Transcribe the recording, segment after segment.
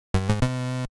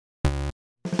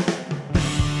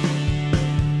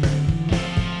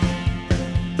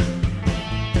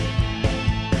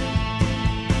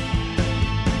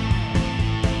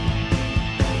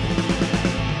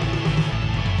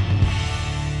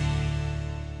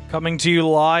Coming to you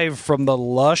live from the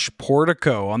lush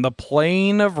portico on the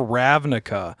plain of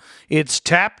Ravnica, it's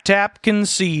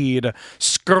TapTapConcede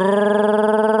Scryfall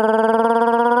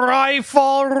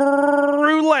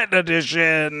Roulette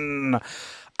Edition.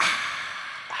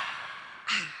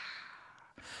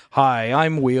 Hi,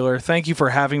 I'm Wheeler. Thank you for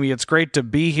having me. It's great to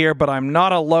be here, but I'm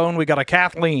not alone. We got a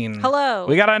Kathleen. Hello.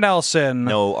 We got a Nelson.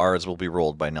 No R's will be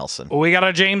rolled by Nelson. We got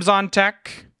a James on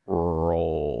tech.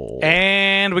 Roll.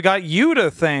 And we got you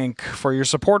to thank for your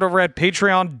support over at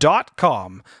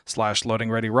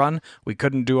patreon.com/loadingreadyrun. We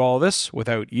couldn't do all this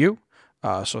without you.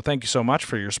 So thank you so much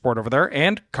for your support over there.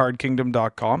 And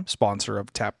cardkingdom.com, sponsor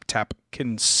of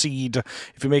TapTapConcede.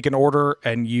 If you make an order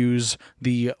and use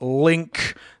the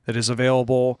link that is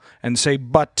available and say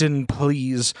button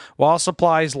please while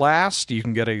supplies last, you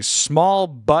can get a small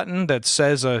button that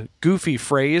says a goofy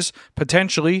phrase,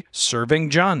 potentially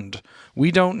serving Jund. We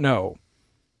don't know.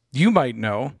 You might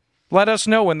know. Let us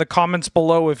know in the comments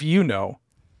below if you know.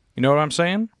 You know what I'm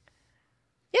saying?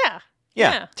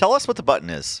 Yeah. Tell us what the button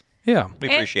is. Yeah. We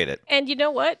appreciate it. And you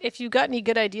know what? If you've got any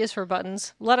good ideas for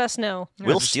buttons, let us know.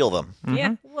 We'll steal them.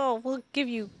 Yeah. Well, we'll give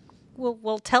you.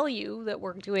 We'll tell you that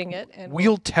we're doing it, and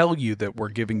We'll tell you that we're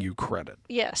giving you credit,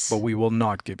 yes. but we will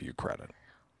not give you credit.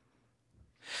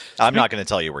 I'm not going to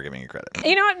tell you we're giving you credit.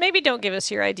 You know what? Maybe don't give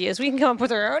us your ideas. We can come up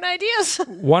with our own ideas.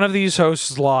 One of these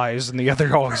hosts lies, and the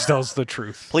other always tells the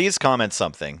truth. Please comment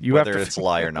something, You have whether to it's a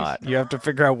lie or not. You have to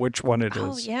figure out which one it is.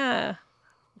 Oh yeah.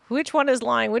 Which one is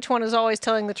lying? Which one is always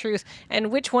telling the truth? And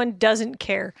which one doesn't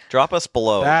care? Drop us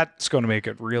below. That's going to make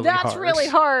it really hard. That's really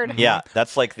hard. Yeah,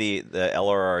 that's like the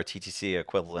LRRMTG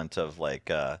equivalent of like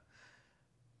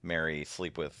marry,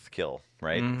 sleep with, kill,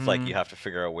 right? It's like you have to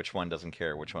figure out which one doesn't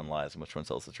care, which one lies, and which one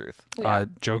tells the truth.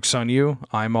 Joke's on you.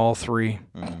 I'm all three.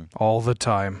 All the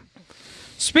time.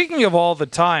 Speaking of all the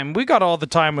time, we got all the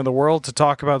time in the world to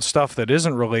talk about stuff that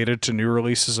isn't related to new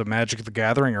releases of Magic the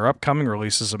Gathering or upcoming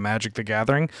releases of Magic the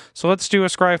Gathering. So let's do a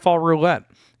Scryfall Roulette.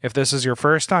 If this is your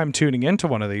first time tuning into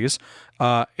one of these,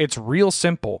 it's real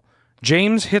simple.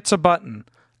 James hits a button.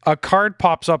 A card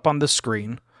pops up on the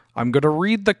screen. I'm going to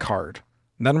read the card.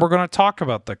 And then we're going to talk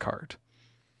about the card.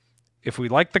 If we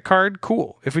like the card,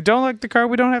 cool. If we don't like the card,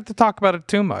 we don't have to talk about it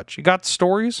too much. You got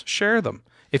stories? Share them.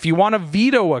 If you want to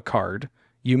veto a card,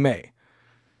 you may.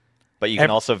 But you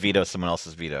can also veto someone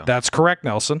else's veto. That's correct,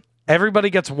 Nelson. Everybody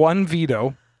gets one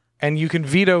veto, and you can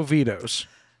veto vetoes.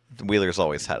 Wheeler's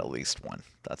always had at least one.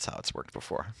 That's how it's worked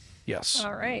before. Yes.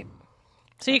 All right.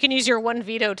 So you can use your one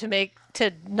veto to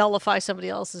nullify somebody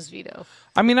else's veto.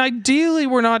 I mean, ideally,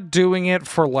 we're not doing it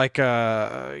for like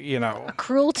a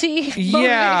Cruelty.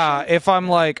 Yeah, if I'm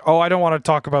like, oh, I don't want to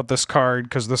talk about this card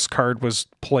because this card was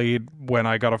played when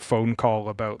I got a phone call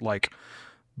about like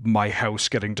my house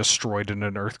getting destroyed in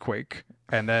an earthquake.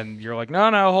 And then you're like, no,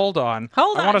 hold on. I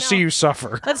want to see you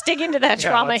suffer. Let's dig into that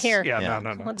trauma here. Yeah,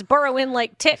 no. Let's burrow in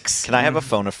like ticks. Can I have a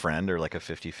phone a friend or like a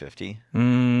 50-50?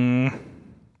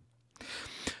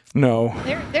 No.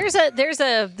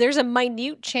 There's a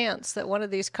minute chance that one of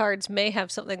these cards may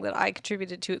have something that I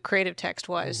contributed to it creative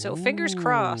text-wise. So fingers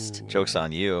crossed. Joke's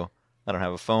on you. I don't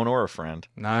have a phone or a friend.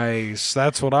 Nice.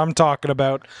 That's what I'm talking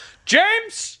about.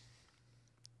 James!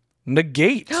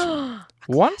 Negate.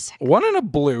 One in a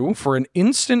blue for an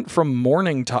instant from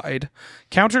Morning Tide.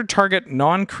 Counter target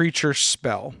non-creature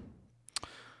spell.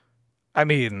 I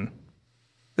mean,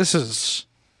 this is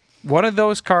one of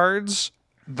those cards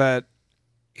that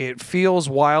it feels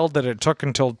wild that it took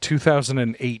until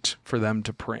 2008 for them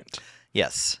to print.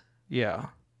 Yes. Yeah.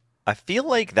 I feel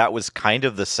like that was kind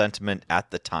of the sentiment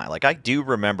at the time. Like, I do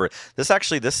remember this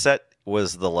set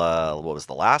was the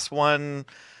last one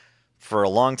for a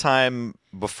long time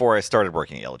before I started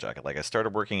working at Yellow Jacket. Like, I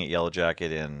started working at Yellow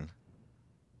Jacket in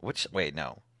wait,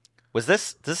 no. Was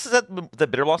this is that the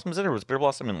Bitter Blossom, is it, or was Bitter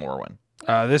Blossom in Lorwyn?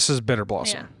 This is Bitter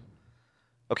Blossom. Yeah.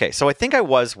 Okay, so I think I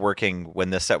was working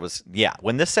when this set was... Yeah,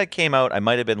 when this set came out, I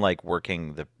might have been, like,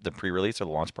 working the pre-release or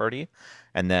the launch party,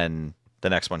 and then the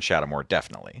next one, Shadowmoor,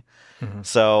 definitely.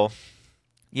 So,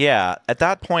 yeah, at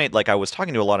that point, like, I was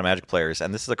talking to a lot of Magic players,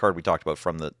 and this is a card we talked about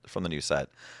from the new set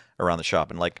around the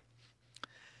shop, and, like,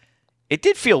 it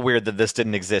did feel weird that this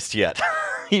didn't exist yet.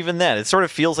 Even then, it sort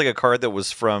of feels like a card that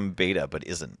was from beta, but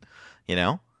isn't, you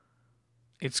know?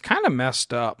 It's kind of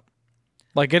messed up.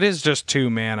 Like, it is just 2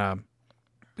 mana...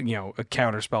 a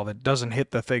counterspell that doesn't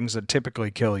hit the things that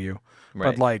typically kill you. Right.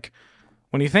 But like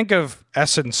when you think of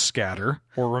Essence Scatter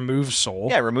or Remove Soul.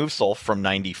 Yeah, Remove Soul from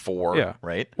 94, yeah.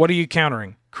 Right? What are you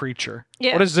countering? Creature.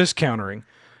 Yeah. What is this countering?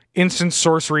 Instant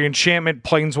sorcery, enchantment,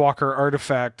 planeswalker,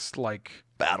 artifact, like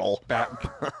Battle.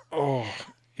 oh,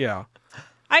 yeah.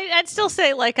 I'd still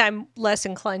say like I'm less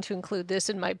inclined to include this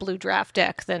in my blue draft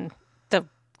deck than the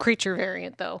creature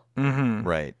variant, though. Mm-hmm.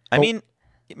 Right. I mean,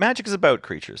 Magic is about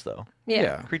creatures, though.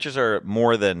 Yeah. Creatures are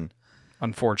more than...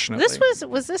 Unfortunately.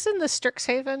 Was this in the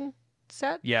Strixhaven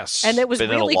set? Yes. And it was Been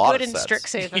in a really lot good of in sets.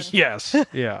 Strixhaven. Yes.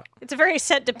 Yeah. It's a very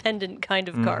set-dependent kind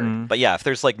of card. But yeah, if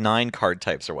there's like 9 card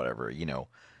types or whatever, you know,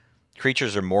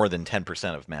 creatures are more than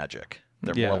 10% of Magic.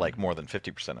 They're Yeah. more like more than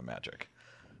 50% of Magic.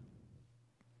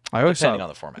 I always Depending thought, on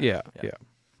the format. Yeah.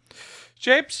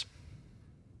 Japes.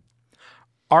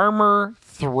 Armor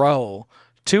Thrall.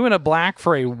 2 and a black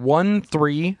for a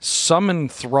 1/3 summon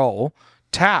Thrall.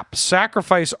 Tap,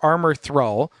 sacrifice Armor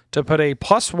Thrall to put a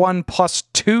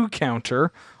 +1/+2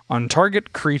 counter on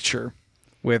target creature,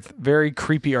 with very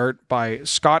creepy art by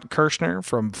Scott Kirshner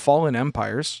from Fallen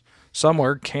Empires.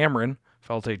 Somewhere, Cameron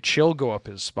felt a chill go up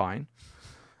his spine.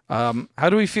 How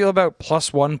do we feel about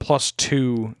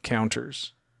 +1/+2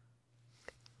 counters?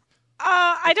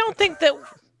 I don't think that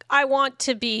I want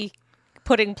to be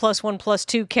putting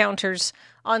 +1/+2 counters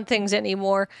on things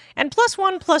anymore. And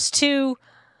 +1/+2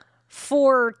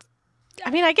 for...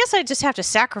 I mean, I guess I just have to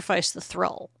sacrifice the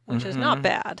Thrall, which is not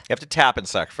bad. You have to tap and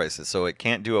sacrifice it, so it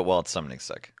can't do it while it's summoning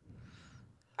sick.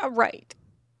 Right.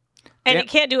 And it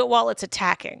can't do it while it's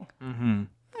attacking. You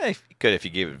could if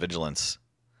you gave it vigilance.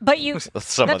 But you... Some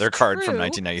that's other card from true.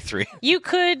 1993. You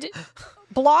could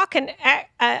block an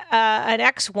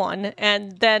X1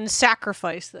 and then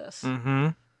sacrifice this.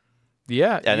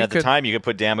 Yeah. And you at the could- time, you could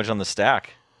put damage on the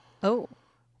stack. Oh.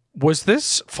 Was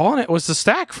this Fallen? Was the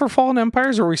stack for Fallen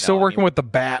Empires, or are we still working with the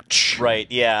batch? Right,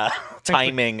 yeah.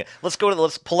 Timing. Let's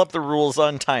pull up the rules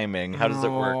on timing. How does it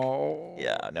work? Oh.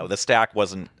 Yeah, no, the stack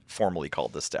wasn't formally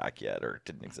called the stack yet, or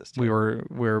didn't exist yet. We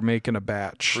were making a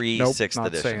batch. Pre- nope, 6th not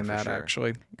edition saying for that sure.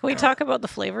 actually. Can we talk about the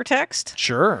flavor text?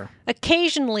 Sure.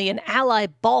 Occasionally, an ally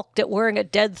balked at wearing a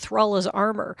dead thrall as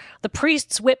armor. The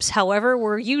priest's whips, however,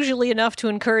 were usually enough to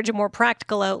encourage a more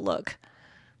practical outlook.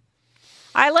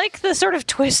 I like the sort of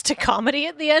twist to comedy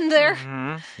at the end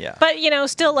there. Yeah. But,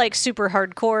 still like super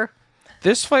hardcore.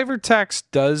 This flavor text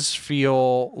does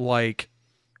feel like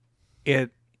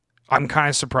it. I'm kind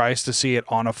of surprised to see it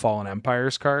on a Fallen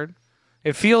Empires card.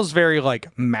 It feels very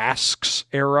like Masks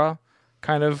era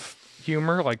kind of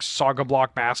humor, like Saga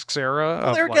Block Masks era.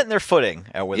 Well, they were getting their footing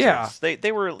at Wizards. Yeah.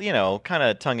 They were, kind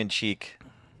of tongue-in-cheek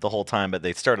the whole time, but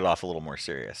they started off a little more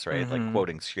serious, right? Like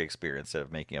quoting Shakespeare instead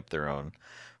of making up their own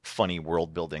funny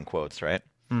world-building quotes, right?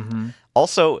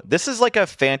 Also, this is like a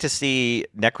fantasy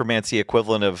necromancy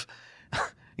equivalent of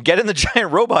get in the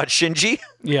giant robot, Shinji,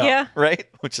 Yeah. right?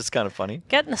 Which is kind of funny.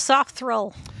 Getting the soft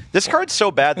thrall. This card's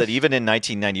so bad that even in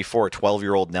 1994,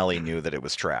 12-year-old Nelly knew that it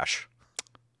was trash.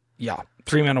 Yeah.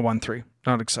 3 mana 1/3.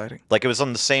 Not exciting. Like, it was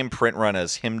on the same print run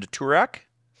as Hymn to Turak.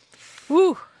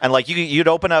 Woo. And like you'd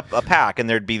open up a pack and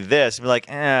there'd be this and be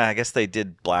like, I guess they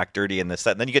did Black Dirty in this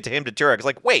set. And then you get to Hymn to Turak. It's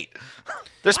like, wait,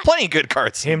 there's plenty of good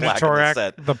cards in Hymn to Black in this Torak,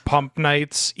 set. the Pump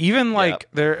Knights, even like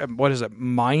their what is it?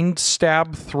 Mind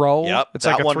Stab Throw. Yep, It's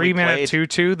that like a one we 3 mana played.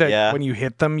 2/2 that Yeah. when you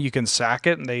hit them, you can sack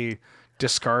it and they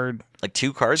discard Like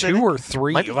 2 cards. I 2 think? or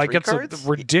 3. Might be Like 3 it's cards? a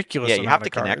ridiculous. Yeah, you amount have of to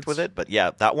connect cards. with it. But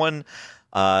yeah, that one,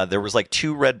 there was like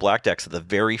 2 red-black decks at the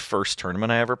very first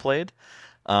tournament I ever played,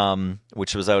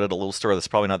 which was out at a little store that's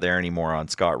probably not there anymore on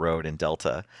Scott Road in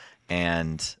Delta.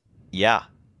 And yeah,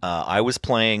 I was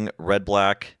playing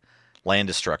red-black Land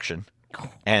Destruction.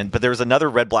 But there was another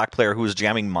red-black player who was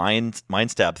jamming Mind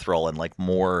Stab Thrall and like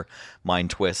more Mind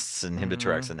Twists and Hymn to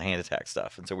Tureks and hand attack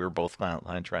stuff. And so we were both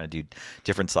trying to do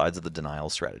different sides of the denial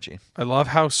strategy. I love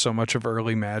how so much of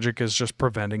early Magic is just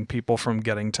preventing people from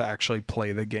getting to actually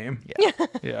play the game.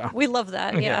 Yeah. We love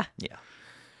that, yeah. Yeah.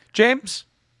 James,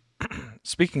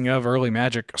 speaking of early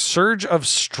Magic, Surge of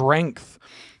Strength.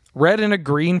 Red and a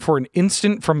green for an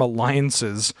instant from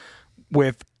Alliances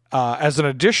with, as an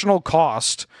additional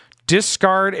cost,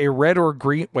 discard a red or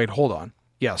green... Wait, hold on.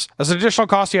 Yes. As an additional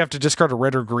cost, you have to discard a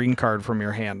red or green card from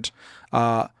your hand.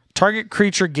 Target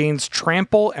creature gains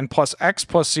trample and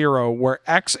 +X/+0, where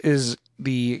X is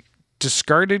the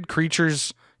discarded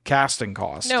creature's casting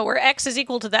cost. No, where X is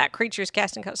equal to that creature's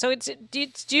casting cost. So you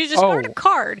discard a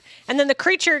card, and then the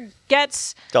creature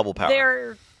gets Double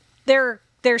power. their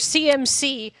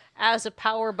CMC as a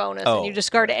power bonus, and you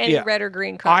discard any red or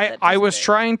green card. I was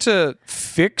trying to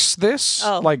fix this,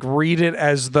 like read it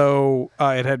as though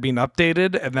it had been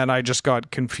updated, and then I just got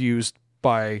confused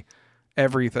by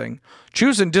everything.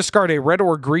 Choose and discard a red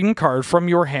or green card from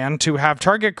your hand to have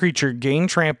target creature gain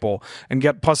trample and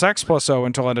get +X/+0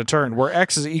 until end of turn, where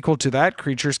X is equal to that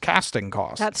creature's casting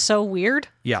cost. That's so weird.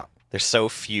 Yeah. There's so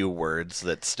few words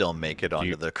that still make it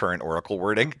onto the current Oracle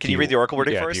wording. Can you read the Oracle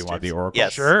wording for us? Do you want the James? Oracle?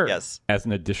 Yes. Sure. Yes. As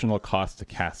an additional cost to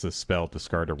cast this spell,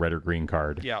 discard a red or green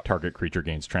card. Yeah. Target creature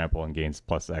gains trample and gains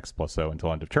 +X/+O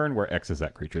until end of turn, where X is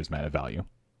that creature's mana value.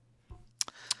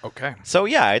 Okay. So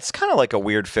yeah, it's kind of like a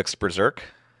weird fixed Berserk,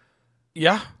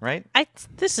 Yeah. right?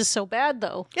 This is so bad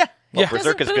though. Yeah. Well, Yeah.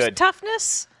 Berserk Doesn't is boost good.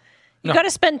 toughness. You No. got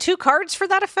to spend 2 cards for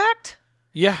that effect.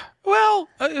 Yeah. Well,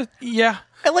 yeah.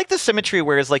 I like the symmetry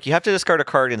where it's like you have to discard a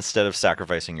card instead of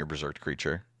sacrificing your Berserk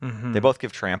creature. Mm-hmm. They both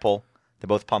give trample. They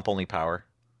both pump only power.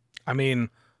 I mean,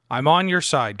 I'm on your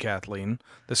side, Kathleen.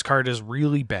 This card is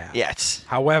really bad. Yeah,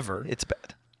 However, it's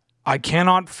bad. I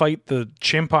cannot fight the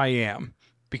chimp I am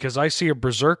because I see a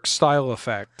Berserk style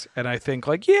effect and I think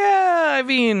like, yeah, I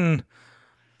mean,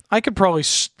 I could probably,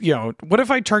 what if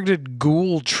I targeted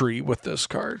Ghoul Tree with this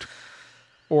card?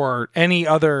 Or any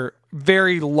other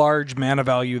very large mana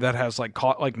value that has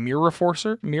like Mirror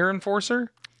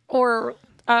Enforcer? Or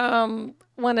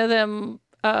one of them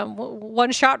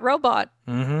one-shot robot.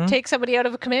 Take somebody out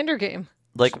of a commander game.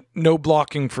 Like No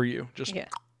blocking for you. Just Yeah.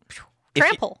 if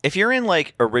Trample. if you're in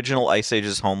like original Ice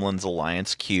Ages Homelands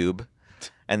Alliance cube,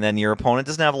 and then your opponent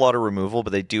doesn't have a lot of removal,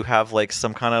 but they do have like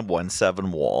some kind of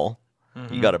 1/7 wall,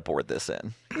 you got to board this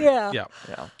in. Yeah. yeah.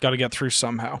 Yeah. Got to get through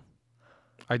somehow.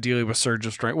 Ideally with Surge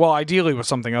of Strength. Well, ideally with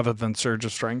something other than Surge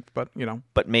of Strength, but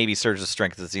But maybe Surge of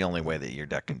Strength is the only way that your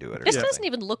deck can do it. Or This something. doesn't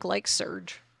even look like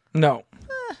Surge. No.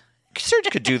 Surge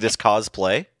could do this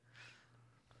cosplay.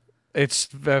 It's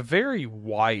a very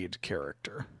wide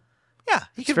character. Yeah,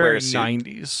 he It's could wear very a suit.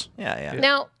 90s. Yeah.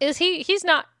 Now, is he's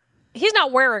not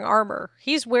wearing armor.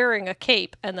 He's wearing a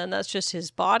cape and then that's just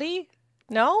his body?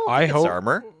 No? I It's hope.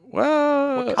 armor.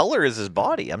 Well, What color is his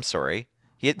body? I'm sorry.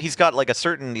 He's got like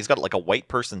a white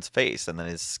person's face, and then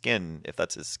his skin, if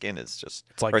that's his skin, is just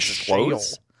It's like or his shale.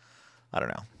 clothes. I don't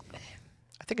know.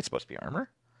 I think it's supposed to be armor.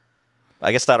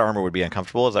 I guess that armor would be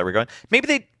uncomfortable. Is that where we're going?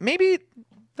 Maybe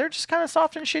they're just kind of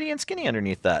soft and shitty and skinny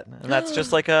underneath that, and that's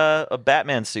just like a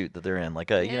Batman suit that they're in,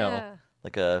 like a Yeah.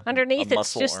 like a Underneath a it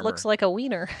muscle just armor. looks like a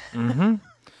wiener.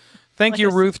 thank you,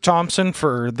 like a- Ruth Thompson,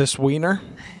 for this wiener.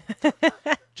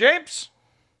 James?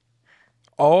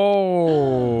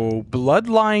 Oh,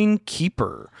 Bloodline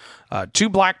Keeper. 2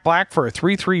 black for a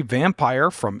 3/3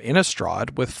 vampire from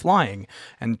Innistrad with flying.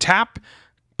 And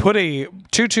put a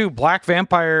 2/2 black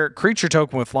vampire creature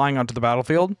token with flying onto the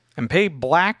battlefield. And pay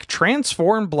black,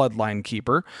 transform Bloodline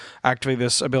Keeper. Activate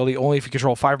this ability only if you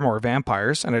control 5 more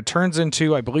vampires. And it turns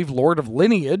into, I believe, Lord of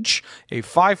Lineage, a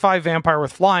 5/5 vampire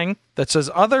with flying that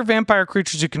says other vampire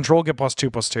creatures you control get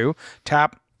 +2/+2.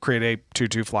 Tap, create a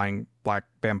 2/2 flying black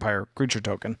vampire creature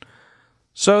token.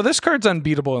 So this card's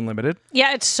unbeatable in limited.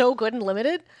 Yeah, it's so good and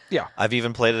limited. Yeah. I've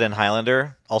even played it in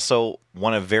Highlander. Also,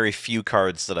 one of very few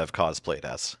cards that I've cosplayed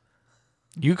as.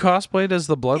 You cosplayed as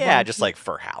the Bloodline? Yeah, just like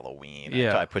for Halloween.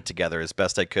 Yeah. I put together as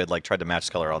best I could, like tried to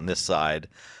match color on this side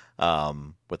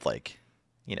with like,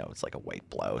 it's like a white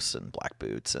blouse and black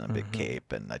boots and a big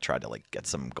cape. And I tried to like get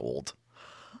some gold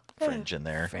fringe in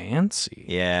there. Fancy.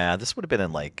 Yeah, this would have been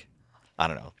in like, I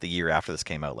don't know, the year after this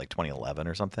came out, like 2011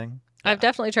 or something. I've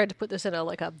definitely tried to put this in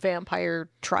a vampire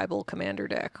tribal commander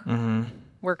deck.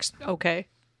 Works okay.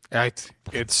 It's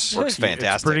Works fantastic.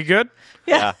 It's pretty good.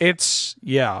 Yeah. It's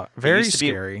It very used to be-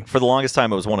 scary. for the longest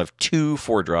time, it was one of 2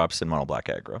 4-drops in mono black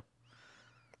aggro.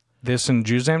 This and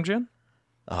Juzamjin?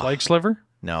 Like Sliver?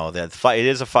 No, it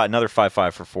is another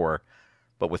 5/5 for 4,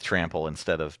 but with trample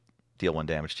instead of deal 1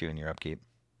 damage to you in your upkeep.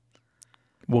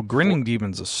 Well, Grinning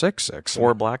Demon's a 6/6.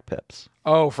 4 black pips.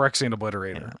 Oh, Phyrexian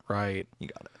Obliterator. Right. You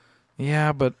got it.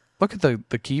 Yeah, but look at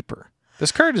the Keeper.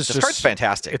 This card is This just... card's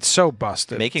fantastic. It's so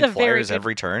busted. Making It's a very flyers good-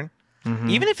 every turn.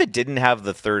 Even if it didn't have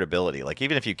the third ability, like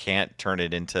even if you can't turn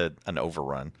it into an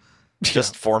overrun,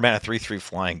 just 4 mana 3/3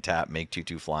 flying tap, make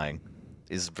 2/2 flying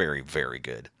is very, very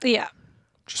good. Yeah.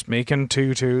 Just making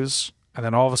 2/2s, and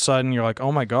then all of a sudden you're like,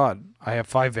 oh my god, I have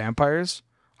 5 vampires.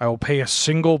 I will pay a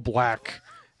single black,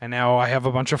 and now I have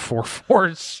a bunch of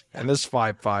 4/4s and this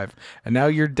 5/5, and now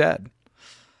you're dead.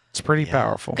 It's pretty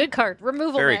powerful. Good card.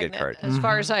 Removal Very good magnet, card. as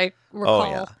far as I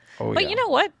recall. yeah. Oh, But yeah. you know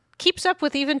what? Keeps up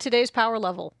with even today's power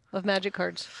level of Magic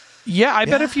cards. Yeah, I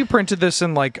bet if you printed this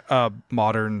in like a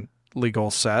modern legal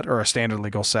set or a standard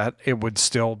legal set, it would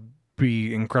still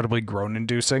be incredibly groan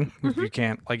inducing. If you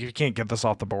can't get this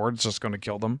off the board, it's just going to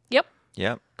kill them. Yep.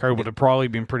 Yeah. Card would have probably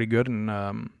been pretty good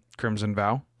in Crimson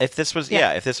Vow. If this was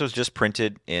if this was just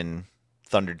printed in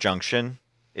Thunder Junction,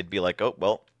 it'd be like, oh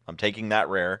well, I'm taking that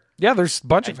rare, Yeah, there's a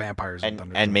bunch of vampires in and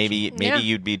Thunder and Junction. maybe Yeah.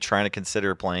 you'd be trying to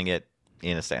consider playing it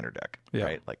in a standard deck, Yeah.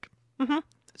 right? Like,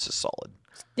 it's just solid.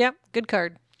 Yep. Good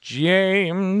card.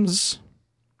 James.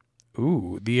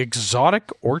 Ooh, the Exotic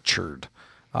Orchard,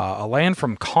 a land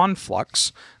from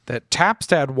Conflux that taps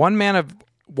to add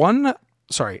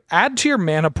add to your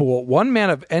mana pool 1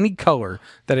 mana of any color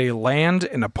that a land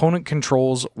an opponent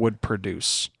controls would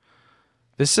produce.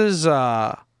 This is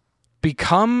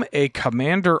become a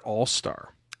Commander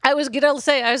All-Star. I was going to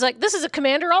say, I was like, this is a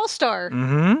Commander All-Star.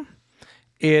 Mm-hmm.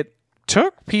 It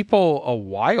took people a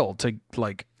while to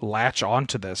like latch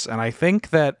onto this, and I think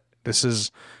that this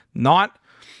is not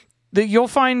that you'll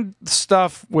find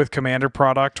stuff with Commander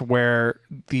product where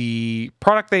the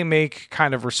product they make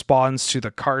kind of responds to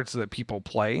the cards that people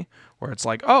play, where it's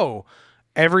like, oh,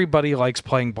 everybody likes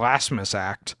playing Blasphemous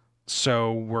Act,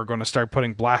 so we're going to start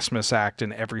putting Blasphemous Act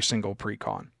in every single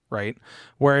precon, right?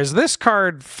 Whereas this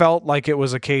card felt like it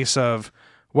was a case of,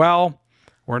 well,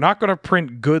 we're not going to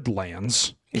print good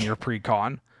lands in your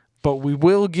precon, but we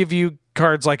will give you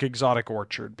cards like Exotic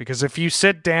Orchard, because if you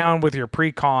sit down with your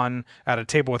precon at a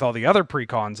table with all the other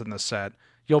precons in the set,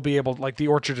 you'll be able, like, the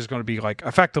Orchard is going to be like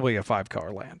effectively a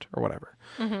 5-color land or whatever.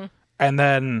 Mm-hmm. And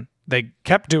then they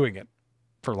kept doing it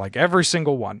for like every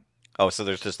single one. Oh, so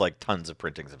there's just like tons of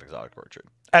printings of Exotic Orchard.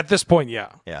 At this point,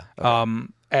 yeah. Yeah. Okay.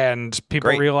 And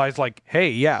people realized, like, hey,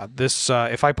 yeah, this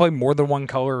if I play more than one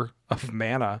color of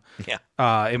mana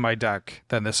in my deck,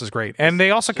 then this is great. And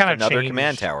they also kind of changed another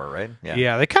command tower, right?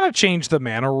 Yeah, they kind of changed the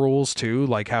mana rules too,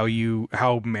 like how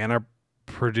mana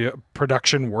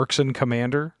production works in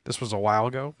Commander. This was a while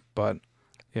ago, but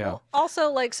yeah. Well,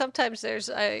 also, like, sometimes there's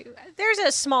a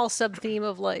small sub theme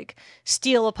of like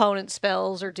steal opponent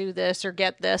spells or do this or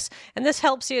get this, and this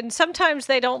helps you. And sometimes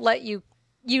they don't let you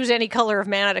use any color of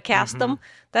mana to cast them.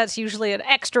 That's usually an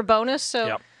extra bonus.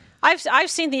 So I've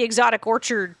seen the Exotic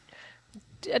Orchard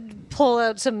pull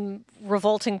out some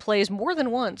revolting plays more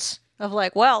than once of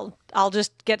like, well, I'll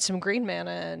just get some green mana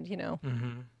and, you know.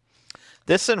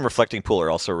 This and Reflecting Pool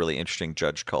are also a really interesting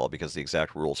judge call, because the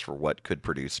exact rules for what could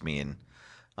produce mean,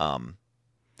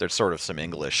 there's sort of some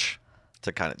English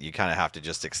to you kind of have to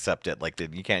just accept it. Like,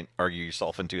 you can't argue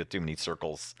yourself into it too many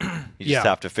circles. You just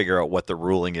have to figure out what the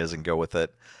ruling is and go with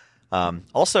it.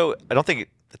 Also, I don't think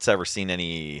it's ever seen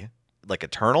any like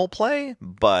Eternal play,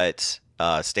 but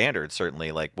Standard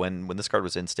certainly. Like when this card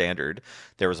was in Standard,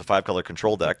 there was a 5-color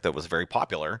control deck that was very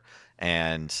popular,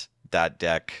 and that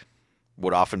deck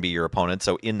would often be your opponent.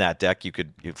 So in that deck,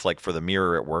 it's like for the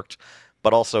mirror it worked,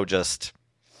 but also just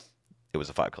it was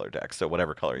a 5-color deck. So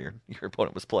whatever color your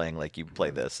opponent was playing, like, you play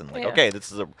this and like, okay, this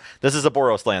is a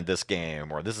Boros land this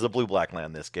game, or this is a blue-black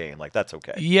land this game. Like, that's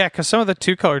okay. Yeah, because some of the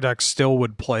 2-color decks still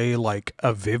would play like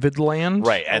a Vivid land,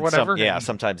 right? Or and whatever.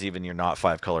 Sometimes even your not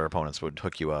 5-color opponents would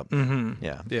hook you up.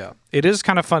 Yeah. It is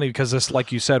kind of funny because this,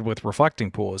 like you said, with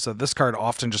Reflecting Pool, is that this card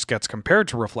often just gets compared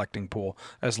to Reflecting Pool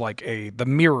as like the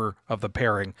mirror of the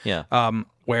pairing. Yeah.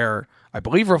 Where I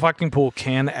believe Reflecting Pool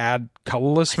can add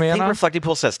colorless mana. I think Reflecting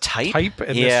Pool says type.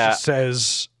 And this just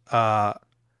says,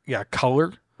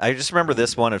 color. I just remember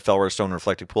this one at Felwar Stone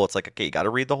Reflecting Pool. It's like, okay, you got to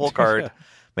read the whole card.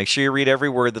 Make sure you read every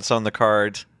word that's on the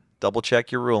card. Double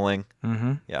check your ruling.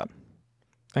 Yeah.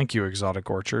 Thank you, Exotic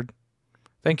Orchard.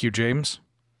 Thank you, James.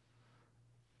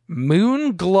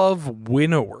 Moon Glove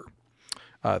Winnower.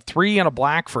 3 and a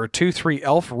black for a 2/3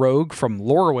 elf rogue from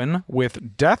Lorwyn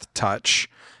with Death Touch.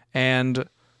 And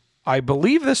I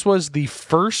believe this was the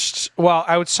first, well,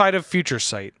 outside of Future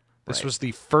Sight, this was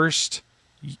the first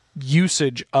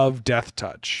usage of Death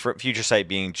Touch. For Future Sight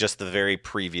being just the very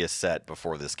previous set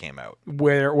before this came out.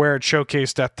 Where it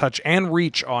showcased Death Touch and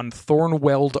Reach on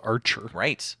Thornweld Archer.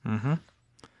 Right.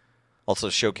 Also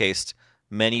showcased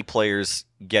many players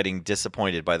getting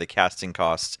disappointed by the casting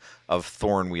cost of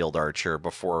Thornwield Archer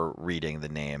before reading the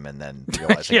name and then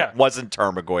realizing it wasn't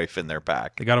Tarmogoyf in their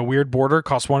pack. They got a weird border,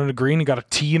 cost 1 and a green, you got a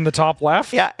T in the top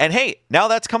left. Yeah, and hey, now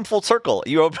that's come full circle.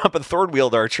 You open up a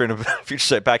Thornwield Archer in a Future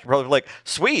Sight pack, you're probably like,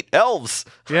 sweet, elves!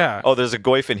 Yeah. Oh, there's a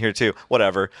Goyf in here too.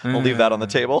 Whatever. We'll leave that on the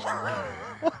table.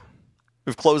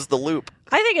 We've closed the loop.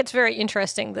 I think it's very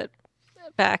interesting that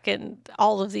back in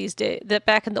all of these days, that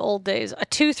back in the old days, a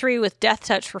 2/3 with Death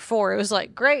Touch for 4, it was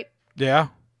like, great. Yeah.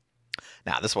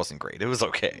 Nah, this wasn't great. It was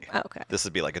okay. Okay. This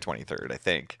would be like a 23rd, I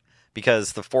think.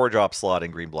 Because the 4-drop slot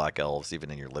in green-black elves, even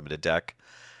in your limited deck,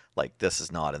 like, this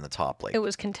is not in the top, like, it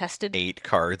was contested. 8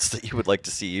 cards that you would like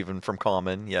to see even from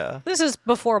common. Yeah. This is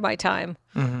before my time.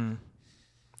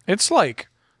 It's like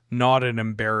not an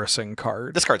embarrassing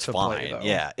card. This card's fine.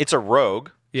 Yeah. It's a rogue.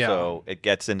 Yeah. So it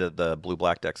gets into the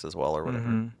blue-black decks as well or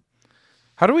whatever.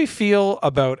 How do we feel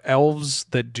about elves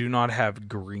that do not have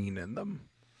green in them?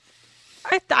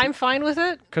 I'm fine with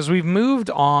it. Because we've moved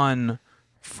on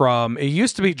from, it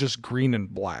used to be just green and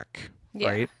black,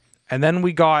 right? And then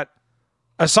we got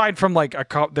aside from like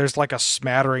there's like a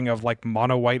smattering of like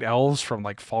mono white elves from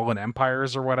like Fallen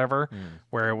Empires or whatever,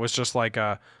 where it was just like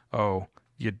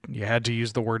you had to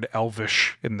use the word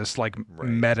elvish in this like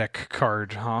medic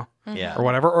card, huh? Yeah. Or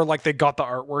whatever, or like they got the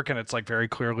artwork and it's like very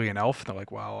clearly an elf. And they're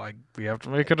like, well, we have to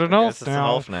make it an elf It's now. an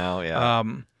elf now, yeah.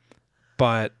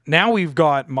 But now we've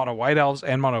got mono white elves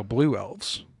and mono blue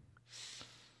elves.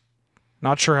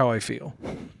 Not sure how I feel.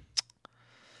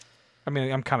 I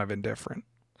mean, I'm kind of indifferent.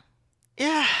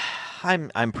 Yeah,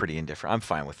 I'm pretty indifferent. I'm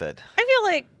fine with it. I feel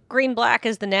like green-black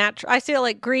is the natural. I feel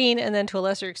like green, and then to a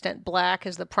lesser extent, black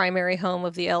is the primary home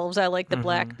of the elves. I like the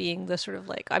black being the sort of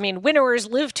like, I mean, winnowers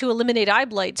live to eliminate eye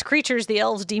blights, creatures the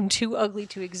elves deem too ugly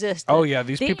to exist. Oh yeah,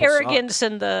 these people the arrogance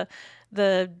and the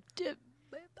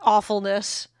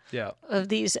awfulness of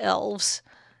these elves,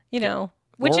 you know,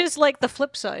 which is like the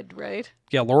flip side, right?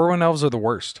 Yeah, Lorwyn elves are the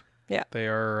worst. Yeah, they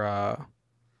are.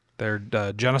 They're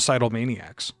genocidal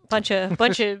maniacs. Bunch of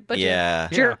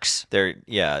jerks. They're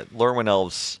Lorwyn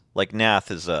elves, like Nath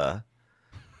is a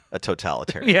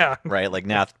totalitarian. Yeah. Right? Like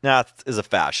Nath is a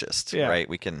fascist. Yeah. Right?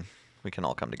 We can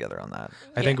all come together on that.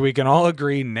 I think we can all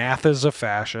agree Nath is a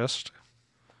fascist.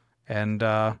 And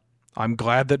I'm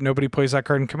glad that nobody plays that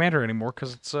card in Commander anymore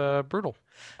because it's brutal.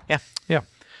 Yeah. Yeah.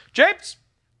 James!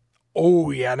 Oh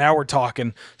yeah, now we're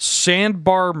talking.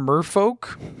 Sandbar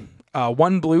Merfolk.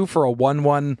 1 blue for a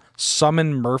 1/1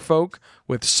 summon Merfolk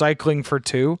with cycling for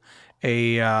 2.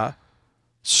 A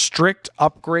strict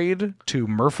upgrade to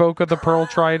Merfolk of the Pearl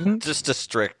Trident. Just a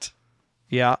strict.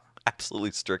 Yeah.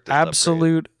 Absolutely strict.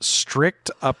 Absolute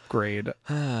strict upgrade.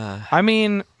 I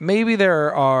mean, maybe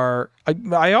there are...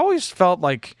 I always felt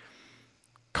like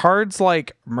cards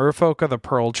like Merfolk of the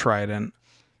Pearl Trident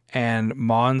and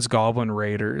Mon's Goblin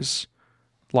Raiders,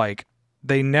 like...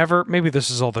 They never, maybe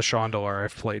this is all the Chandelier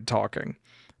I've played talking,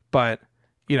 but,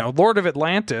 you know, Lord of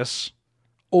Atlantis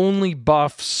only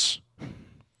buffs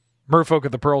Merfolk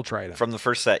of the Pearl Trident. From the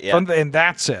first set, yeah. And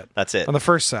that's it. That's it. On the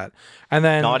first set. And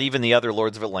then... Not even the other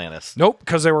Lords of Atlantis. Nope,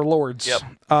 because they were Lords. Yep.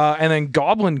 And then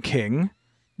Goblin King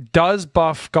does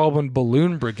buff Goblin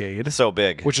Balloon Brigade. So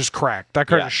big. Which is cracked. That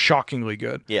card is shockingly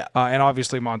good. Yeah. And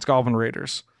obviously Mon's Goblin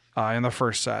Raiders in the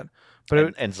first set.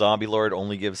 But and Zombie Lord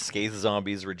only gives Scathe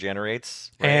Zombies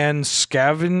regenerates. Right? And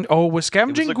was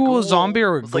Scavenging Ghoul a zombie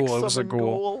or a ghoul? Like it was a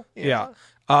ghoul. Yeah.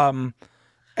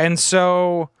 And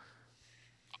so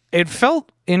it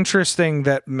felt interesting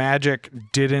that Magic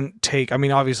didn't take... I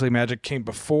mean, obviously Magic came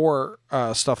before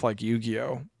stuff like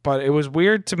Yu-Gi-Oh! But it was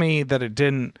weird to me that it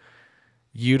didn't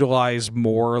utilize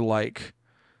more like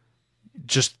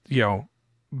just, you know,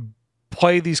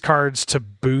 play these cards to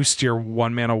boost your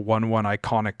 1-mana 1/1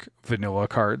 iconic vanilla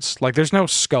cards. Like there's no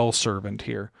Skull Servant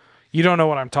here. You don't know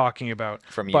what I'm talking about.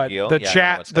 From Yu-Gi-Oh? But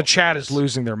the chat is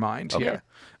losing their mind. Okay.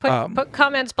 Yeah. Put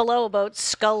comments below about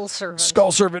Skull Servant.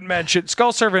 Skull Servant mentioned.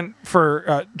 Skull Servant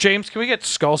for James. Can we get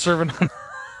Skull Servant?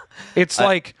 It's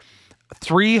like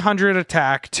 300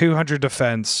 attack, 200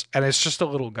 defense, and it's just a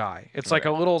little guy. It's like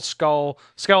a little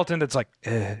skeleton that's like.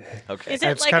 Okay.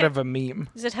 It's kind of a meme.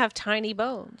 Does it have tiny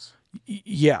bones?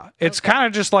 Yeah, it's kind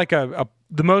of just like the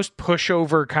most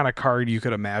pushover kind of card you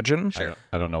could imagine.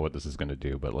 I don't know what this is going to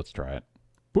do, but let's try it.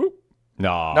 Boop.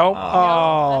 No. Nope.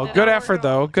 Oh, good effort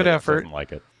though. Good effort. Didn't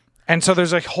like it. And so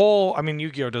there's a whole... I mean,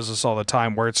 Yu-Gi-Oh! Does this all the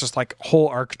time, where it's just like whole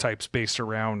archetypes based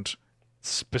around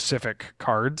specific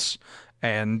cards,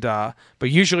 and but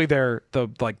usually they're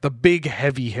the big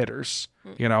heavy hitters,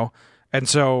 you know. And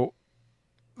so,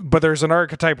 but there's an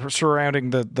archetype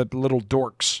surrounding the little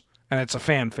dorks. And it's a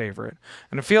fan favorite.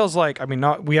 And it feels like, I mean,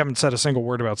 we haven't said a single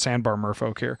word about Sandbar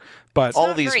Merfolk here, but... All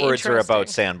of these words are about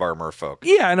Sandbar Merfolk.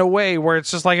 Yeah, in a way where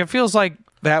it's just like, it feels like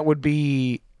that would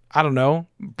be, I don't know,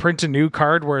 print a new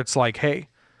card where it's like, hey,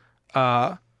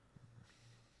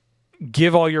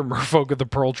 give all your Merfolk of the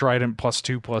Pearl Trident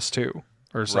 +2/+2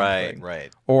 or something.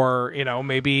 Right. Or, you know,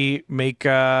 maybe make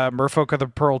Merfolk of the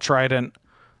Pearl Trident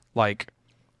like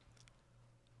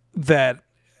that...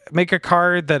 Make a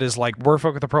card that is like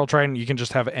Merfolk with the Pearl Trident. You can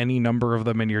just have any number of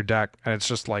them in your deck, and it's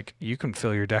just like you can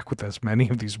fill your deck with as many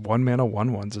of these 1-mana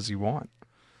 1/1s as you want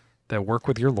that work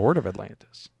with your Lord of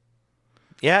Atlantis.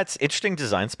 Yeah, it's interesting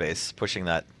design space pushing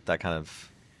that kind of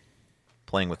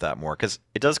playing with that more, because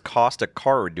it does cost a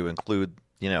card to include,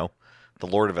 you know, the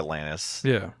Lord of Atlantis.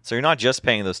 Yeah. So you're not just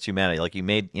paying those 2 mana. Like you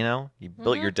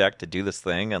built your deck to do this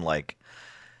thing, and like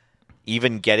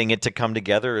even getting it to come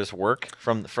together is work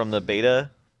from the beta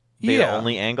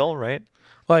only angle, right?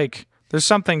 Like, there's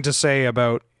something to say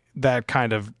about that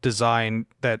kind of design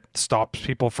that stops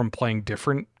people from playing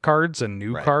different cards and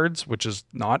new cards, which is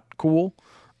not cool.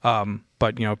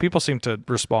 But, you know, people seem to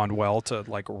respond well to,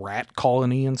 like, Rat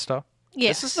Colony and stuff.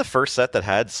 Yes. This is the first set that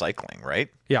had cycling, right?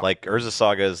 Yeah. Like Urza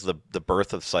Saga is the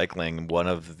birth of cycling, one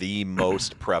of the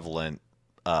most prevalent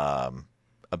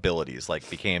abilities. Like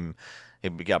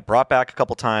it got brought back a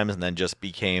couple times and then just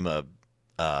became a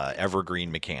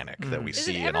evergreen mechanic that we Is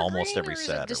see it in almost evergreen every or is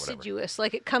set it or whatever. deciduous?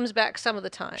 Like it comes back some of the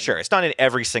time. Sure, it's not in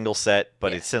every single set,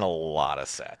 but Yeah. it's in a lot of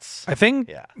sets. I think,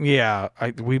 Yeah.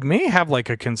 we may have like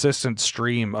a consistent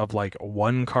stream of like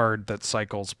one card that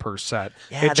cycles per set.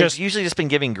 Yeah, they've usually just been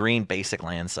giving green basic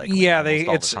land cycling. Yeah, almost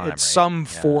all the it's time, right? some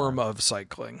Yeah. form of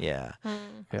cycling. Yeah.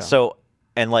 Yeah. So,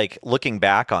 and like looking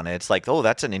back on it, it's like, oh,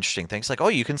 that's an interesting thing. It's like, oh,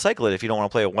 you can cycle it if you don't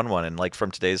want to play a 1/1. And like from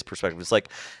today's perspective, it's like,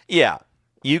 yeah,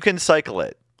 you can cycle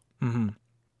it.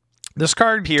 This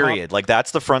card, Period. Like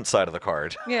that's the front side of the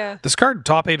card. Yeah. This card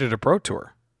top 8 at a Pro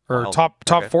Tour, or Wow. top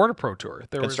Okay. 4 at a Pro Tour.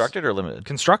 There Constructed or limited? was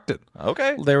constructed.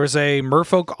 Okay. There was a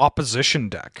Merfolk opposition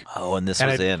deck. Oh, and this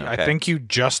And was in. Okay. I think you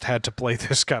just had to play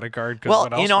this kind of card. 'Cause Well,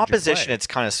 what else in would you opposition, play? it's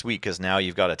kind of sweet because now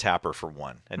you've got a tapper for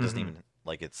 1. It doesn't even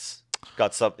like it's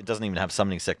got some. It doesn't even have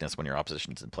summoning sickness when your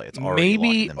opposition's in play. It's already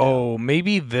locking them down.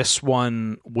 maybe this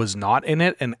one was not in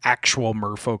it, and actual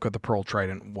Merfolk of the Pearl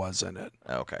Trident was in it.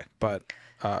 Okay. But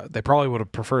they probably would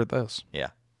have preferred this. Yeah.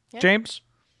 James?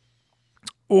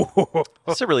 Ooh.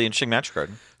 That's a really interesting match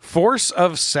card. Force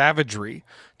of Savagery.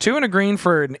 2 and a green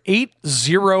for an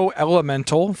 8/0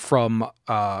 elemental from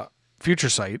Future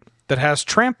Sight that has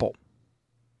trample.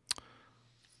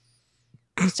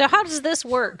 So how does this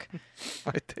work?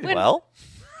 Well,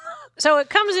 So it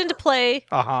comes into play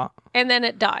Uh-huh. and then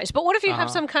it dies. But what if you have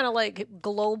some kind of like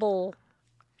global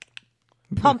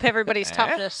pump everybody's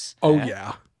toughness? Oh,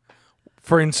 yeah.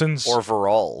 For instance, or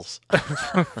Virals.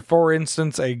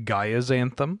 a Gaia's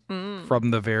Anthem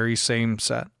from the very same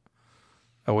set,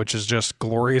 which is just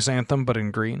Glorious Anthem, but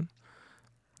in green.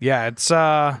 Yeah, it's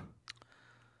hell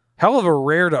of a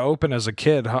rare to open as a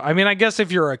kid. Huh? I mean, I guess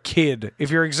if you're a kid, if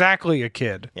you're exactly a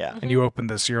kid, Yeah. and you open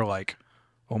this, you're like,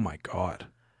 oh my god,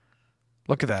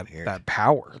 look at that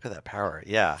power. Look at that power.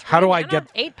 Yeah. How do I Mana? get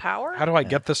 8 power? How do I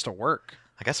get this to work?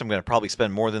 I guess I'm going to probably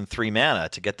spend more than 3 mana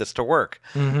to get this to work.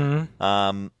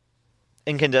 Mm-hmm.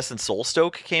 Incandescent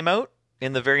Soulstoke came out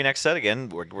in the very next set. Again,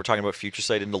 we're talking about Future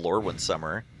Sight into Lorwyn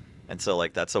Summer. And so,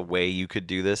 like, that's a way you could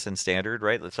do this in Standard,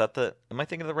 right? Is that am I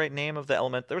thinking of the right name of the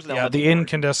element? There was an Yeah, elemental the lord.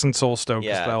 Incandescent Soulstoke is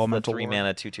Yeah, the elemental the 3 lord.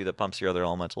 mana 2/2 that pumps your other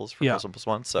elementals for Yeah.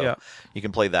 +1/+1. So Yeah. you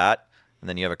can play that, and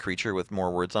then you have a creature with more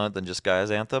words on it than just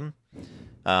Gaia's Anthem.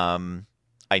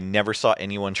 I never saw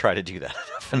anyone try to do that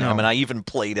at FNM, No. and I even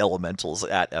played elementals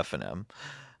at FNM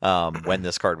when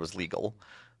this card was legal.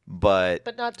 But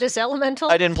But not this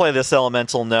elemental? I didn't play this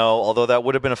elemental, no. Although that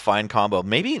would have been a fine combo.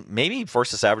 Maybe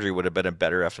Force of Savagery would have been a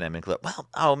better FNM include.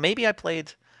 Well, maybe I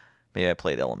played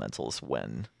elementals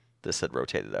when this had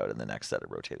rotated out, and the next set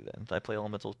had rotated in. Did I play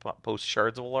elementals post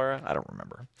Shards of Alara? I don't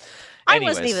remember. I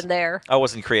wasn't Anyways, even there. I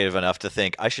wasn't creative enough to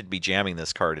think I should be jamming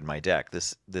this card in my deck.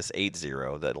 This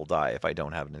 8/0 that'll die if I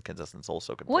don't have an Incandescent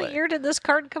Soulstoke in play. What year did this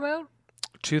card come out?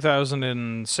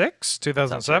 2006,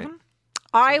 2007.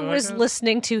 I Something like was that?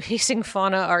 listening to Hissing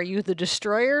Fauna, Are You the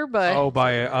Destroyer? But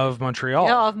Of Montreal.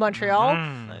 yeah, of Montreal.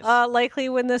 Nice. Likely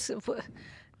when this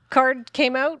card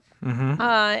came out, Mm-hmm.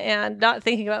 and not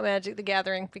thinking about Magic the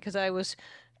Gathering because I was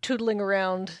tootling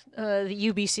around the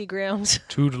UBC grounds.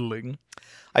 Tootling.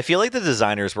 I feel like the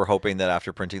designers were hoping that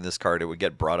after printing this card, it would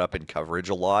get brought up in coverage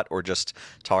a lot, or just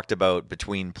talked about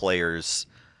between players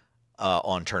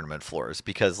on tournament floors,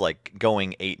 because like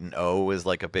going 8-0 is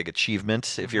like a big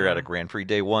achievement if you're at a Grand Prix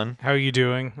day 1. How are you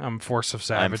doing? I'm Force of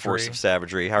Savagery. I'm Force of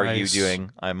Savagery. How are you Nice.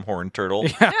 doing? I'm Horned Turtle.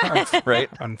 Yeah. Right?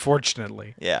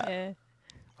 Unfortunately, Yeah.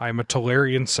 I'm a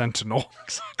Tolarian Sentinel.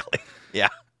 Exactly. Yeah.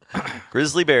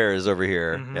 Grizzly Bears over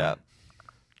here. Yeah.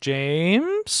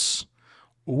 James.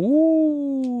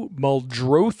 Ooh,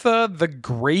 Muldrotha the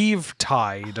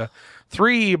Gravetide.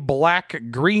 3 black,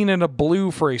 green, and a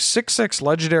blue for a 6/6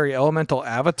 legendary elemental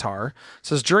avatar. It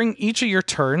says during each of your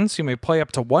turns, you may play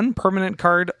up to 1 permanent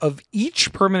card of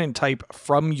each permanent type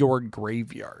from your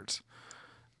graveyard.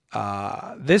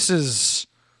 This is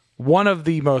one of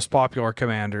the most popular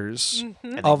commanders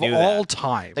of knew all that.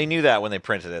 time. They knew that when they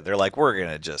printed it. They're like, we're going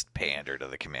to just pander to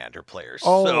the commander players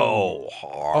Oh. so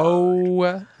hard.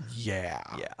 Oh, yeah.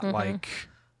 Yeah. Like,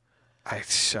 I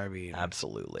mean,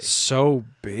 Absolutely. so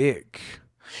big.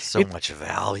 So much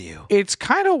value. It's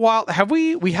kind of wild.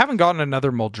 We haven't gotten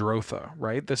another Muldrotha,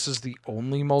 right? This is the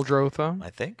only Muldrotha. I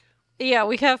think. Yeah,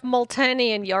 we have Multani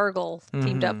and Yargle teamed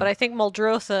Mm-hmm. up, but I think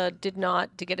Muldrotha did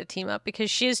not to get a team up because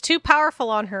she is too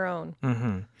powerful on her own.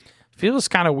 Feels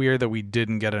kind of weird that we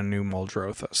didn't get a new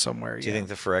Muldrotha somewhere Do you yet. think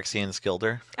the Phyrexians killed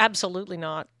her? Absolutely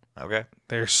not. Okay.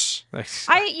 There's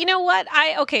You know what?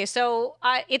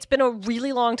 It's been a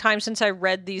really long time since I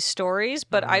read these stories,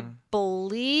 but I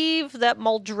believe that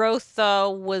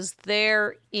Muldrotha was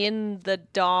there in the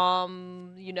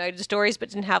Dom United stories, but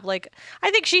didn't have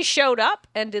I think she showed up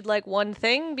and did one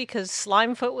thing because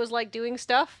Slimefoot was doing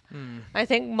stuff. I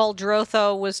think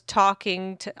Muldrotha was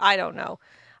talking to, I don't know.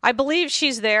 I believe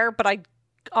she's there, but I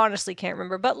honestly can't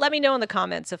remember. But let me know in the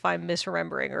comments if I'm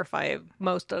misremembering or if I have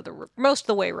most of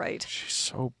the way right. She's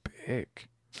so big.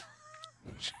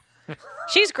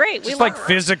 She's great. Just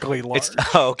physically large.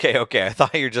 Okay. I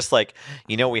thought you were just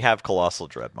we have Colossal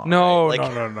Dreadmon. No, right?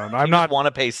 no. I'm not want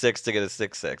to pay 6 to get a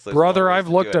 6/6. Brother, I've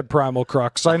looked at Primal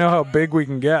Crux. I know how big we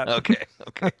can get. Okay,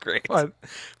 great. but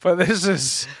this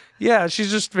is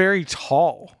she's just very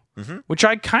tall. Which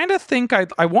I kind of think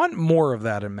I want more of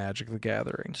that in Magic the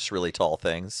Gathering. Just really tall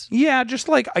things. Yeah, just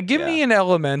give me an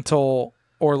elemental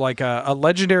or a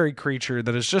legendary creature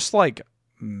that is just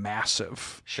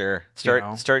massive. Sure.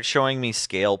 Start showing me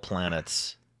scale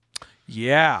planets.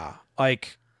 Yeah.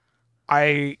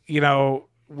 We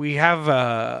have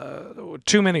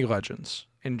too many legends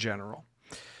in general.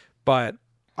 But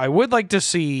I would like to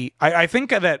see I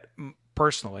think that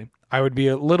personally I would be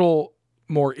a little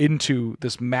more into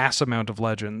this mass amount of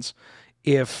legends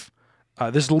if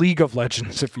this League of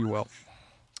Legends, if you will,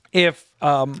 if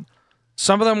some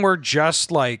of them were just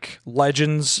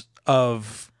legends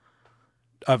of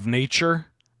nature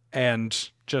and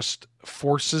just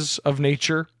forces of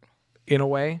nature in a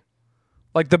way,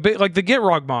 the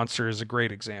Gitrog monster is a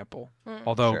great example,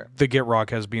 although the Gitrog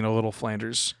has been a little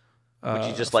Flanders. Would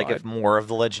you just if more of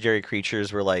the legendary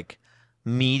creatures were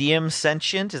medium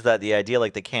sentient? Is that the idea?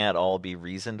 They can't all be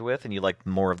reasoned with, and you like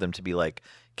more of them to be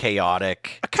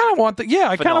chaotic? I kind of want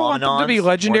I kind of want them to be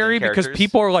legendary because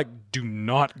people are do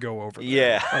not go over there.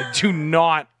 Yeah. Do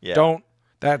not. Don't.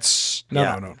 That's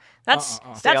no. That's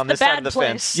Stay on the this side bad of the place.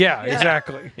 fence. Yeah,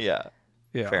 exactly. Yeah.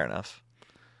 Fair enough.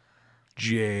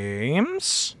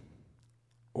 James.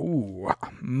 Ooh,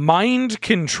 Mind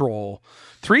Control.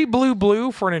 3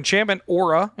 blue for an enchantment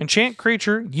aura. Enchant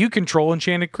creature. You control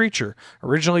enchanted creature.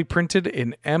 Originally printed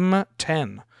in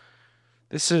M10.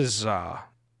 This is a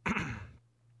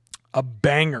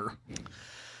banger.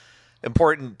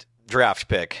 Important draft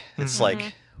pick. It's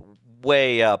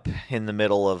way up in the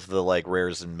middle of the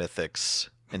rares and mythics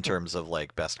in terms of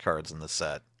best cards in the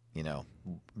set.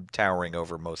 Towering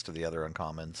over most of the other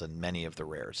uncommons and many of the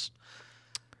rares.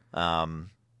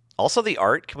 Also the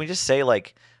art. Can we just say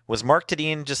was Mark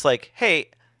Tadine just hey,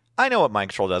 I know what Mind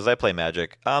Control does. I play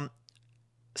Magic.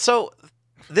 So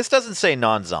this doesn't say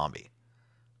non-zombie.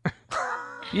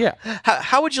 Yeah.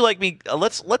 How would you like me?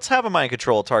 Let's have a Mind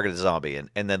Control targeted zombie,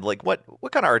 and then what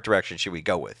kind of art direction should we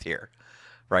go with here,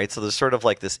 right? So there's sort of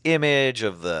this image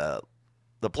of the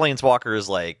planeswalker's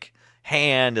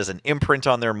hand as an imprint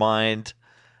on their mind.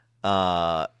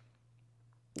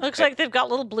 Looks like they've got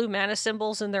little blue mana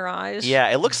symbols in their eyes. Yeah,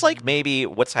 it looks like maybe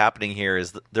what's happening here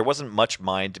is that there wasn't much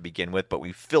mind to begin with, but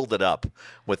we filled it up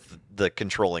with the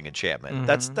controlling enchantment.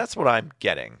 That's what I'm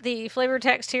getting. The flavor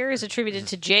text here is attributed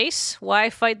to Jace. Why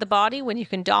fight the body when you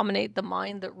can dominate the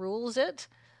mind that rules it?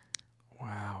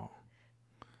 Wow.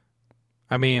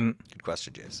 I mean... Good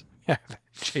question, Jace. Yeah,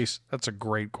 Jace, that's a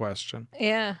great question.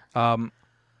 Yeah.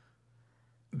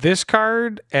 This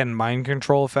card and mind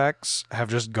control effects have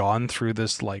just gone through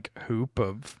this hoop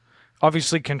of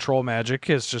obviously control magic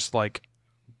is just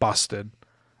busted.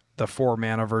 The 4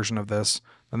 mana version of this.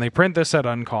 Then they print this at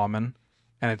uncommon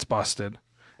and it's busted.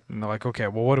 And they're okay,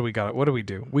 well what do we got? What do we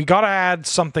do? We gotta add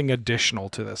something additional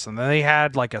to this. And then they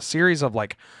had a series of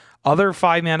other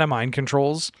 5 mana mind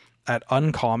controls at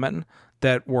uncommon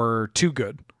that were too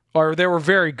good. Or they were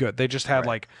very good. They just had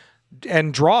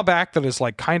and drawback that is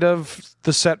kind of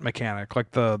the set mechanic,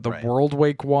 the World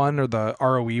Wake one or the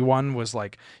ROE one was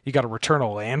you got to return a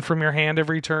land from your hand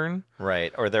every turn.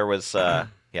 Right. Or there was that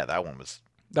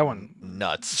one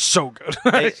nuts. So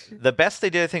good. The best they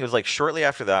did, I think, was shortly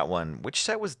after that one. Which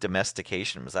set was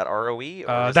Domestication? Was that ROE?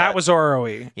 Or that was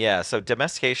ROE. Yeah. So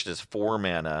Domestication is 4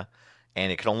 mana,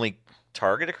 and it can only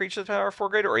target a creature with power 4 or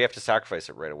greater, or you have to sacrifice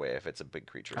it right away if it's a big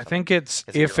creature. I think it's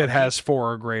if it has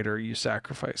 4 or greater, you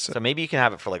sacrifice it. So maybe you can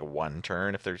have it for 1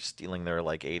 turn if they're stealing their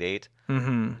 8/8.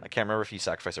 Mm-hmm. I can't remember if you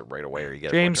sacrifice it right away or you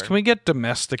get James, it. James, can we get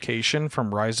Domestication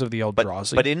from Rise of the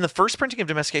Eldrazi? But in the first printing of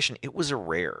Domestication, it was a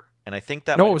rare, and I think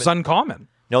that it was uncommon.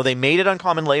 No, they made it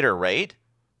uncommon later, right?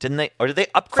 Didn't they? Or did they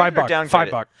upgrade or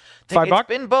downgrade $5. It? $5. It's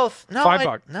been both. No,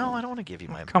 $5. No, I don't want to give you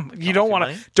my. You don't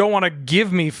want to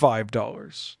give me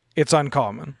 $5. It's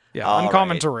uncommon. Yeah,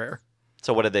 uncommon to rare.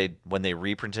 So what did they, when they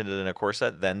reprinted it in a core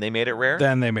set, then they made it rare?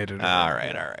 Then they made it rare. All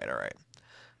right.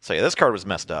 So yeah, this card was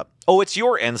messed up. Oh, it's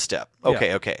your end step.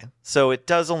 Okay, okay. So it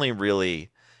does only really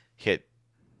hit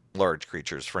large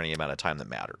creatures for any amount of time that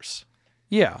matters.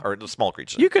 Yeah. Or small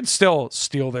creatures. You could still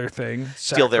steal their thing,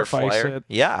 Steal their sacrifice flyer. it.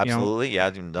 Yeah, absolutely. Yeah,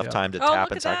 enough time to Oh, tap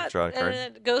look and at that. sacrifice draw a card.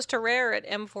 And it goes to rare at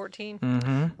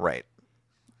M14. Right.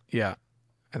 Yeah.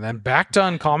 And then back to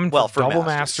uncommon Well, for for double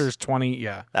masters. masters 20.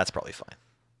 Yeah. That's probably fine.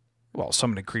 Well, so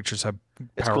many creatures have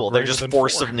It's power cool. They're greater just than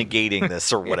force 4. of negating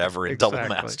this or whatever in double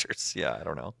exactly. masters. Yeah, I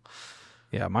don't know.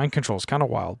 Yeah, mind control is kind of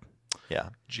wild. Yeah.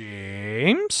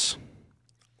 James.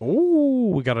 Oh,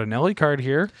 we got a Nelly card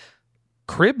here.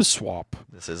 Crib swap.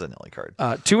 This is a Nelly card.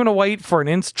 2 and a white for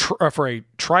for a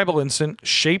tribal instant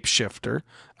shapeshifter,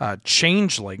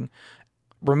 changeling.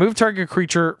 Remove target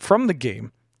creature from the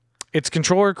game. Its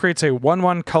controller creates a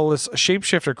 1/1 colorless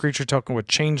shapeshifter creature token with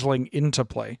changeling into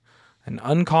play. An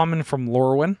uncommon from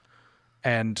Lorwyn,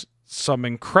 and some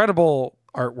incredible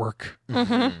artwork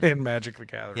in Magic the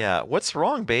Gathering. Yeah. What's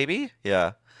wrong, baby?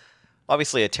 Yeah.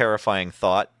 Obviously a terrifying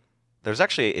thought. There's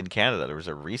actually, in Canada, there was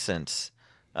a recent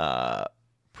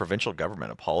provincial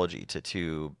government apology to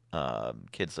 2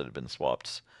 kids that had been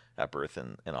swapped at birth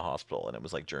in a hospital, and it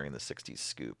was like during the 60s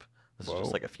scoop. This was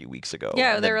just like a few weeks ago.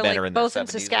 Yeah, And they the were men like are in their both in 70s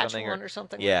or something, Saskatchewan or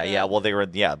something. Yeah, like yeah. that. Well, they were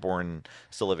born,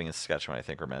 still living in Saskatchewan, I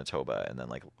think, or Manitoba, and then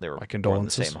like they were My born in the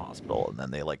condolences. same hospital, and then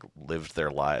they like lived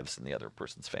their lives in the other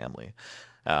person's family.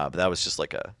 But that was just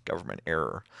like a government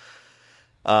error.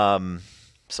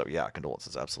 So yeah,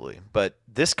 condolences, absolutely. But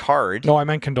this card, No, I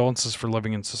meant condolences for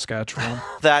living in Saskatchewan.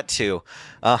 that too.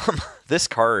 This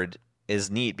card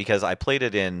is neat because I played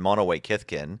it in Mono White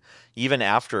Kithkin even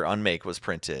after Unmake was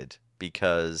printed,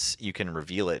 because you can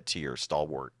reveal it to your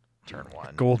Stalwart turn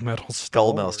 1. Gold medal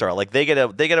Gold medal star. Like they get a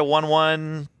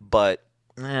 1/1, but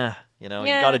you know,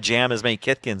 Yeah. you got to jam as many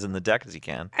Kithkins in the deck as you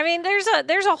can. I mean, there's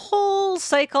a whole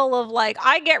cycle of like,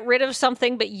 I get rid of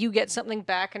something, but you get something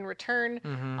back in return.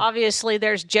 Obviously,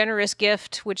 there's Generous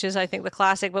Gift, which is, I think, the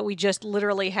classic, but we just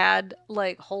literally had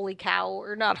like Holy Cow,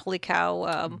 or not Holy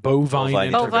Cow,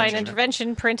 Bovine. Bovine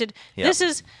Intervention printed. Yeah. This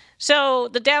is, so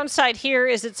the downside here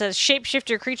is it's a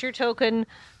shapeshifter creature token,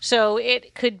 so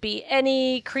it could be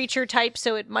any creature type,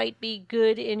 so it might be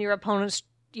good in your opponent's,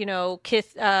 you know,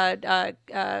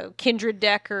 kindred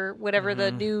deck or whatever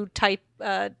the new type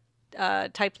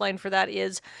line for that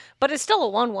is, but it's still a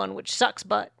 1/1, which sucks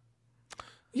butt.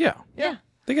 Yeah. Yeah.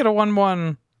 They get a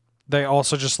 1/1. They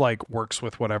also just like works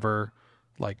with whatever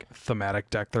like thematic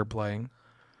deck they're playing.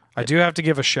 I do have to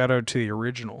give a shout out to the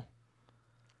original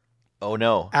Oh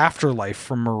no. Afterlife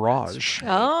from Mirage.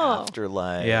 Oh,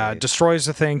 Afterlife. Yeah, destroys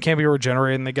the thing, can't be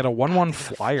regenerated, and they get a 1/1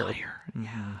 flyer.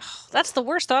 that's the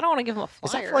worst. Though. I don't want to give him a Is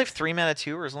flyer. Afterlife 3 mana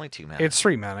 2 or is it only 2 mana? It's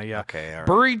 3 mana, yeah. Okay, all right.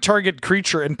 Bury target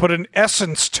creature and put an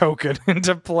essence token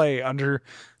into play under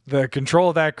the control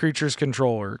of that creature's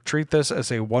controller. Treat this as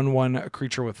a 1/1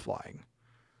 creature with flying.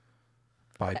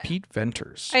 By Pete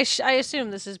Venters. I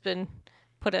assume this has been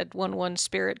put a 1/1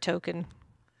 spirit token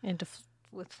into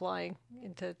with flying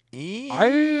into.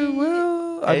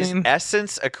 I Is mean,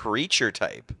 Essence a creature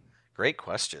type? Great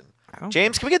question. don't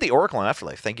James, can we get the Oracle on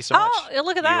Afterlife? Thank you so much. Oh,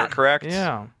 look at You were that. correct.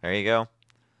 yeah. There you go.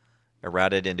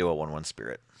 Errated into a 1/1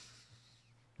 spirit.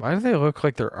 Why do they look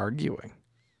like they're arguing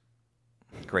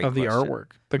Great of the question. artwork?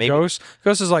 The Maybe- ghost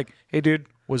is like, hey, dude,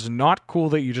 was not cool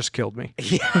that you just killed me.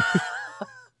 Yeah.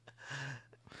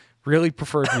 Really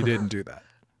prefer if you didn't do that.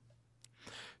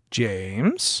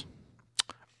 James.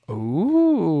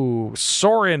 Ooh,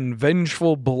 Sorin,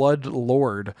 Vengeful Blood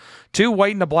Lord. 2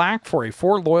 white and a black for a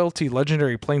 4 loyalty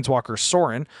legendary planeswalker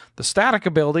Sorin. The static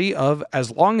ability of,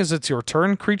 as long as it's your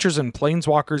turn, creatures and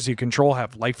planeswalkers you control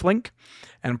have lifelink.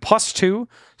 And +2,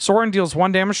 Sorin deals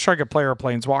 1 damage to target player or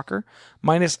planeswalker.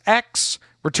 -X,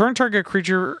 return target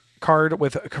creature card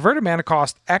with converted mana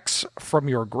cost X from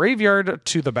your graveyard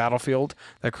to the battlefield.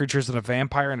 That creature is a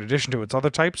vampire in addition to its other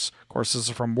types. Of course, this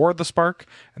is from War of the Spark.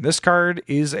 And this card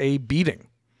is a beating.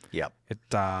 Yep. It,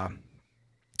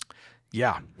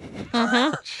 yeah.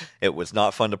 It was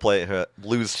not fun to play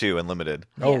lose to in limited.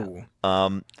 Oh.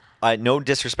 No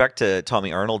disrespect to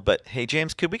Tommy Arnold, but hey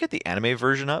James, could we get the anime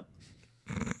version up?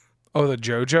 Oh, the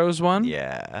JoJo's one?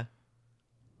 Yeah.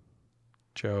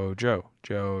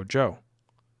 JoJo.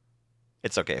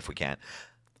 It's okay if we can't.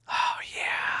 Oh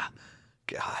yeah.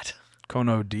 God.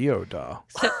 Kono Dio da.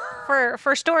 So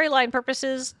for storyline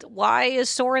purposes, why is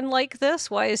Sorin like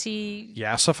this? Why is he?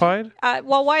 Yassified?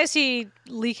 Why is he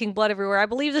leaking blood everywhere? I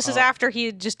believe this is after he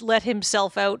had just let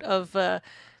himself out of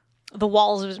the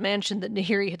walls of his mansion that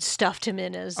Nahiri had stuffed him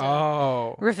in as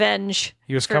Oh. revenge.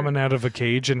 He was coming out of a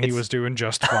cage and he was doing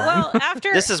just fine. Well,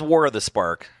 after This is War of the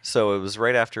Spark, so it was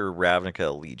right after Ravnica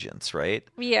Allegiance, right?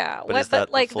 yeah, But is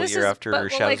that the full this year is- after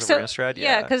but, Shadows of Innistrad?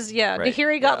 Yeah, because Right,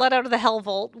 Nahiri got yeah. let out of the Hell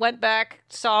Vault, went back,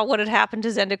 saw what had happened to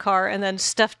Zendikar, and then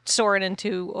stuffed Sorin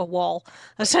into a wall.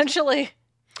 Essentially,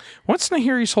 What's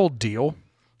Nahiri's whole deal?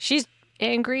 she's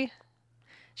angry.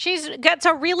 She's got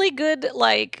a really good,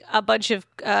 like, a bunch of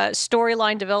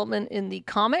storyline development in the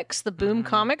comics, the Boom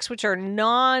comics, which are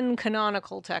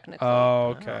non-canonical technically.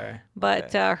 Oh, okay.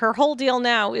 But her whole deal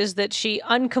now is that she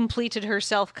uncompleted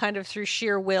herself kind of through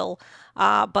sheer will,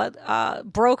 but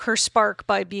broke her spark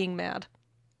by being mad.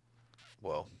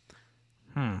 Whoa.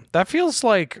 That feels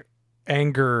like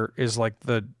anger is like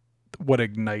what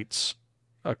ignites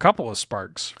a couple of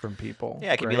sparks from people.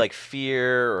 Yeah, it can be right? like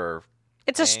fear or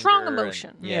It's a strong anger and-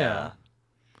 emotion. yeah.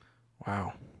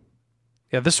 Wow.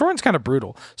 Yeah, this Sorin's kind of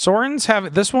brutal. Sorin's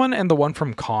have this one and the one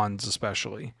from Cons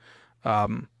especially.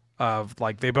 Of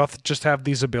like they both just have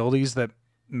these abilities that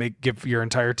give your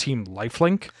entire team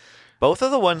lifelink. Both are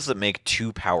the ones that make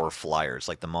 2 power flyers,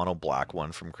 like the mono black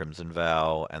one from Crimson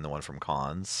Vow and the one from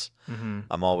Cons.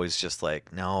 I'm always just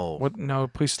like, no. What? No,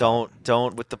 please stop.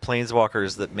 Don't with the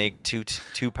planeswalkers that make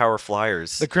two power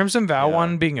flyers. The Crimson Vow Yeah.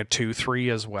 one being a 2/3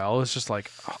 as well is just like,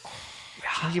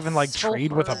 can't even like so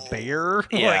trade with a hard. bear.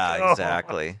 yeah, Like,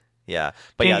 exactly. Yeah,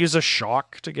 but Can't yeah, use a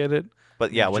shock to get it.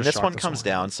 but yeah, when just this shock one this comes one.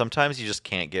 down, sometimes you just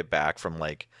can't get back from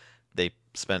like they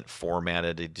spent 4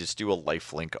 mana to just do a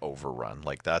lifelink overrun.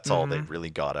 Like that's all they really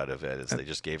got out of it is they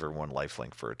just gave her 1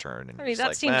 lifelink for a turn. And I you're mean, just that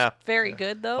like, seems "Nah, very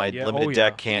good, though. my Yeah, limited oh, yeah.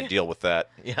 deck can't deal with that.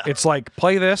 Yeah, It's like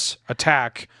play this,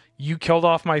 attack. You killed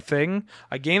off my thing.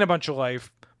 I gain a bunch of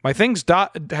life. My thing's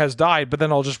has died, but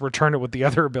then I'll just return it with the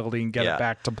other ability and get Yeah. it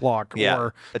back to block. yeah.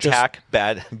 Or Attack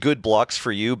good blocks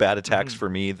for you, bad attacks for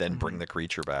me. Then bring the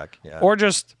creature back. Yeah, or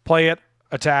just play it,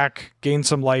 attack, gain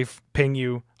some life, ping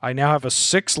you. I now have a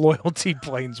 6 loyalty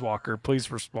planeswalker.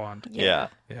 Please respond. yeah.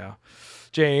 Yeah.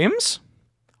 James?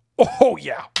 Oh,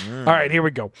 yeah. All right, here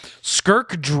we go.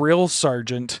 Skirk Drill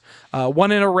Sergeant.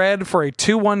 1 in a red for a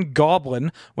 2/1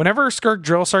 goblin. Whenever a Skirk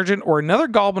Drill Sergeant or another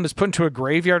goblin is put into a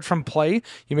graveyard from play,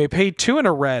 you may pay 2 in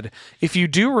a red. If you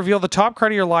do, reveal the top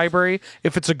card of your library.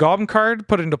 If it's a goblin card,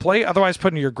 put it into play. Otherwise, put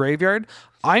it into your graveyard.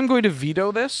 I'm going to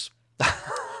veto this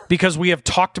because we have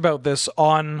talked about this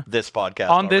on This podcast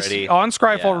on already.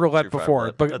 Scryfall Yeah, Roulette Scryfall before.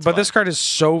 Roulette. But That's but this fine. card is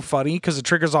so funny because it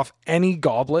triggers off any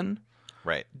goblin.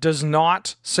 Right, Does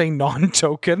not say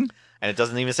non-token, and it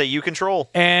doesn't even say you control.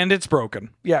 and it's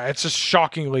broken. Yeah, it's just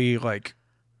shockingly like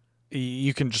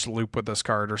you can just loop with this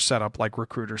card or set up like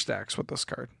recruiter stacks with this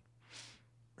card.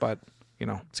 But you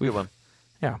know, It's a good one.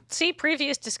 See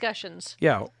previous discussions.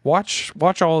 yeah. Watch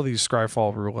all of these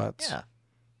Scryfall roulettes. Yeah.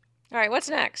 All right, what's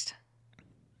next?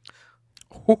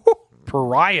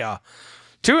 Pariah.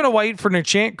 2 and a white for an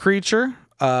enchant creature.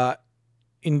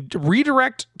 In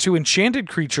redirect to enchanted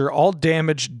creature, all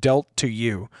damage dealt to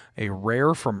you. A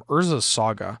rare from Urza's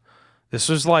Saga. This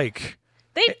was like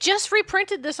They just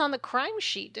reprinted this on the crime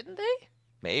sheet, didn't they?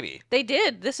 Maybe. They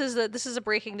did. This is a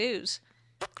breaking news.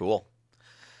 Cool.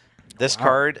 This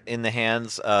card in the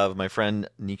hands of my friend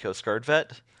Nico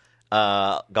Skardvet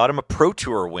got him a Pro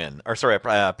Tour win, or sorry,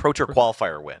 a Pro Tour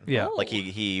qualifier win. Yeah. Oh. like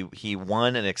he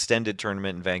won an extended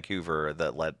tournament in Vancouver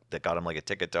that got him like a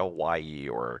ticket to Hawaii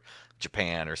or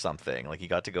Japan or something. Like he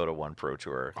got to go to one Pro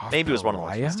Tour. Maybe it was one of the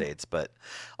ones in the Pariah? States, but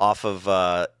off of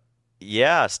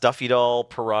Stuffy Doll,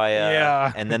 Pariah,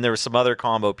 Yeah. and then there were some other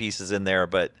combo pieces in there,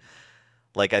 but.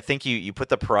 Like, I think you put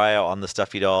the Pariah on the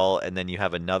Stuffy Doll, and then you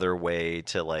have another way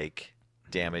to, like,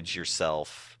 damage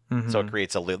yourself. So it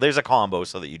creates there's a combo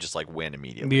so that you just, like, win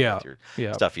immediately Yeah, with your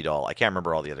yeah. Stuffy Doll. I can't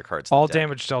remember all the other cards. in all the deck.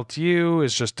 damage dealt to you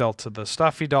is just dealt to the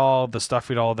Stuffy Doll. The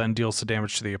Stuffy Doll then deals the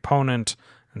damage to the opponent.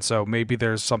 And so maybe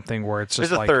there's something where it's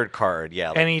just There's a like third card, yeah.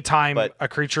 Like, anytime but- a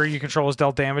creature you control is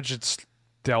dealt damage, it's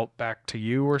dealt back to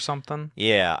you or something.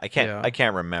 yeah, I Yeah.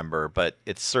 can't remember, but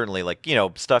it's certainly like,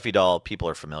 Stuffy Doll people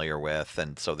are familiar with,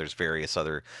 and so there's various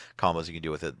other combos you can do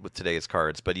with it with today's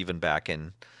cards, but even back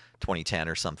in 2010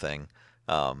 or something,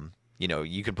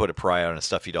 you can put a Pariah on a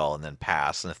Stuffy Doll and then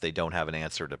pass, and if they don't have an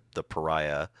answer to the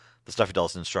Pariah, the Stuffy Doll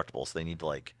is indestructible, so they need to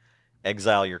like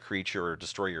exile your creature or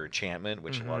destroy your enchantment,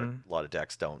 which a lot of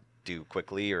decks don't do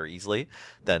quickly or easily.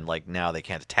 Then like now they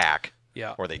can't attack,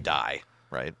 Yeah. or they die,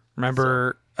 right?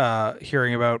 Remember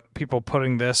hearing about people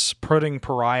putting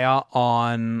Pariah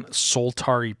on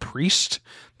Soltari Priest,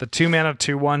 the 2-mana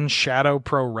 2/1 Shadow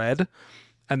Pro Red,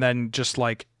 and then just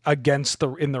like against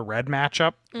in the red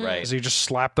matchup. Right. So you just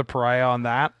slap the Pariah on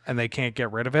that, and they can't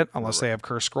get rid of it unless they have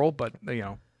Curse Scroll. But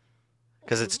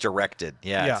Because it's directed.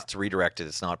 Yeah, Yeah. It's redirected.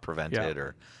 It's not prevented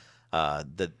or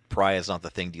the pry is not the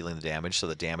thing dealing the damage, so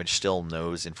the damage still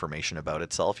knows information about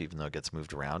itself, even though it gets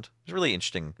moved around. It's a really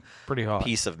interesting Pretty hot.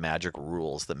 piece of Magic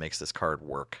rules that makes this card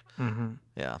work.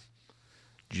 Yeah.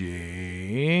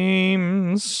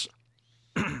 James.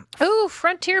 Ooh,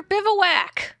 Frontier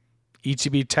Bivouac.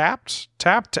 ETB tapped.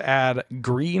 Tap to add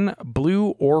green, blue,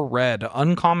 or red.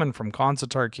 Uncommon from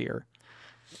Konzatark here.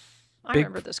 I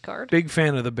remember this card. Big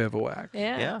fan of the Bivouac.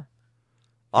 Yeah.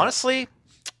 Honestly,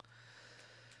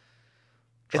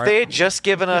 if they had just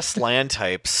given us land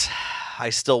types, I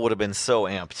still would have been so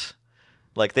amped.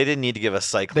 Like, they didn't need to give us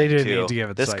cycling, They didn't too. need to give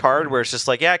it this cycling. card where it's just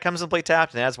like, yeah, it comes and play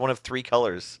tapped and adds one of 3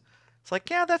 colors. It's like,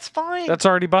 yeah, that's fine. That's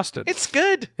already busted. It's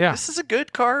good. Yeah. This is a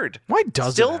good card. Why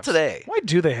does Still it have, today. Why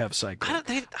do they have cycling?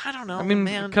 I don't know, I mean,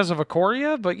 man. because of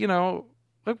Ikoria, but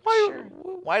like why?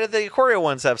 Why did the Ikoria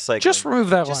ones have cycling? Just remove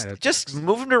that line. Just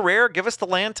move them to rare. Give us the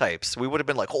land types. We would have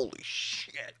been like, holy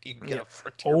shit! You can get a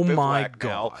Frontier Oh my Bivouac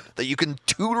now God. that you can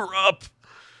tutor up.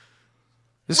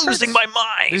 This Losing card's-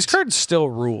 my mind. These cards still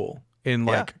rule in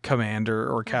like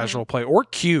Commander or casual play or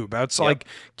Cube. That's like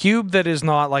Cube that is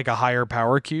not like a higher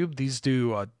power cube. These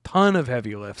do a ton of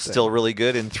heavy lifting. Still really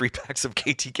good in 3 packs of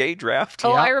KTK draft. Oh,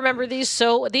 Yeah. I remember these.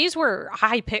 So these were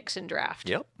high picks in draft.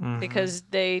 Yep. Because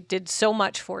they did so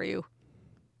much for you.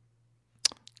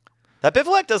 That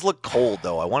Bivouac does look cold,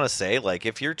 though. I want to say, like,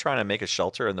 if you're trying to make a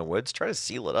shelter in the woods, try to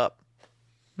seal it up.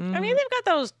 I mean, they've got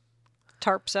those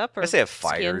tarps up. Or I guess they have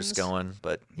fires skins. going,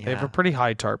 but They have a pretty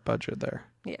high tarp budget there.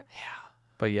 Yeah.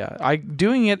 But yeah,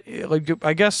 doing it like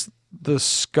I guess the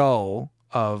skull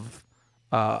of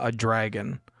a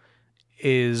dragon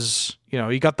is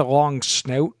you got the long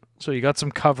snout, so you got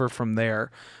some cover from there.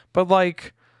 But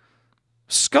like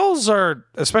skulls are,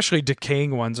 especially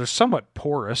decaying ones, are somewhat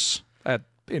porous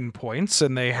in points,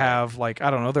 and they have like I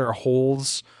don't know, there are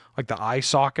holes like the eye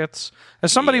sockets.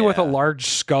 As somebody with a Yeah. large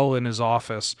skull in his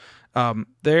office,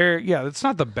 it's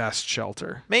not the best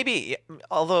shelter. Maybe,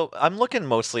 although I'm looking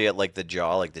mostly at like the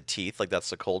jaw, like the teeth, like that's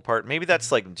the cold part. Maybe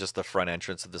that's like just the front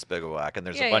entrance of this Bivouac, and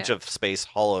there's a bunch of space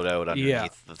hollowed out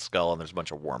underneath the skull, and there's a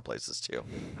bunch of warm places too.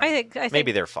 I think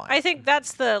Maybe they're fine. I think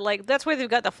that's that's where they've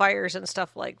got the fires and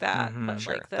stuff like that. But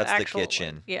Sure. like the That's the actual,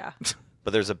 kitchen. Yeah.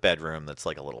 But there's a bedroom that's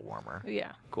like a little warmer.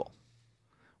 Yeah. Cool.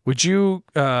 Would you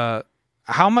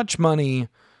how much money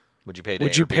Would you pay to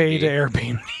would you pay to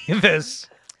Airbnb? Airbnb this?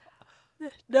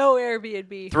 No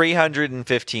Airbnb.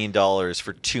 $315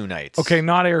 for 2 nights. Okay,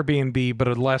 not Airbnb, but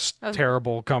a less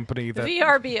terrible company that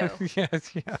VRBO.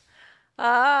 yeah.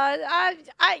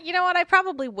 I you know what? I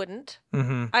probably wouldn't.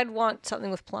 Mm-hmm. I'd want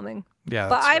something with plumbing. Yeah,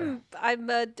 But that's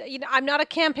fair. I'm not a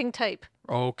camping type.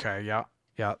 Okay, yeah,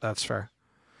 that's fair.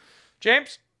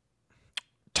 James?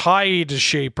 Tide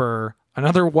Shaper,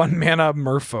 another 1-mana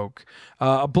Merfolk.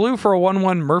 A blue for a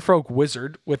 1/1 Merfolk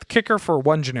Wizard with kicker for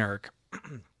 1 generic.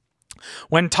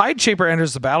 When Tide Shaper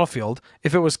enters the battlefield,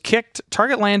 if it was kicked,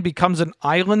 target land becomes an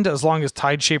island as long as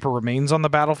Tide Shaper remains on the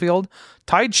battlefield.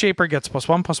 Tide Shaper gets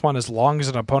 +1/+1 as long as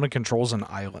an opponent controls an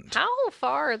island. How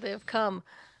far they've come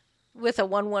with a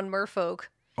 1/1 Merfolk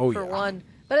Oh, for yeah. 1.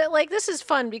 But this is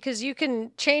fun because you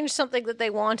can change something that they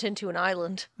want into an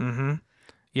island.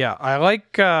 Yeah, I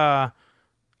like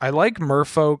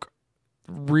Merfolk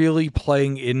really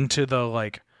playing into the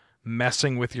like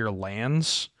messing with your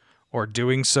lands or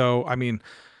doing so. I mean,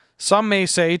 some may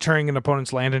say turning an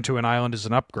opponent's land into an island is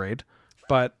an upgrade,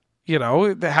 but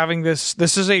having this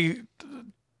is a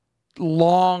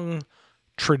long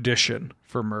tradition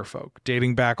for Merfolk,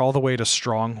 dating back all the way to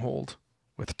Stronghold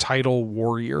with Tidal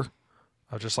Warrior.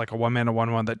 Just like a 1-mana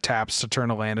 1/1 that taps to turn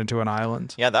a land into an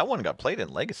island. Yeah, that one got played in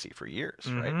Legacy for years,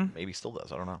 right? Maybe still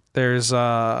does. I don't know. There's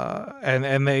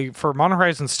and they for Modern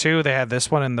Horizons 2, they had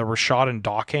this one in the Rashad and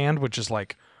Dockhand, which is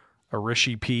like a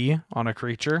Rishi P on a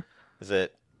creature. Is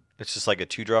it? It's just like a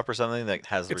 2-drop or something that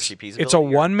has Rishi P's It's a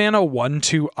ability, or- 1-mana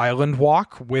 1/2 island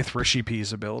walk with Rishi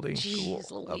P's ability.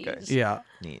 Jeez Okay. Louise. Yeah.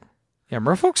 Neat. Yeah,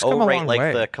 Merfolk's come a right, long like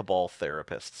way. the Cabal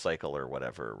Therapist cycle or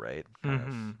whatever, right?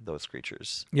 Kind of those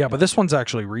creatures. Yeah, but this one's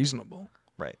actually reasonable.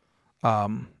 Right.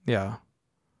 Yeah.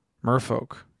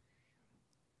 Merfolk.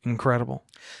 Incredible.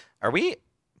 Are we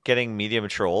getting medium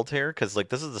trolled here? Because like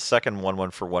this is the second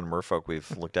 1/1 for 1 Merfolk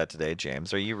we've looked at today,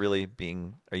 James. Are you really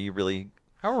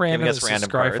How random us is random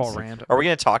Scryfall cards? random? Are we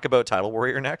going to talk about Tidal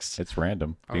Warrior next? It's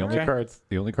random. The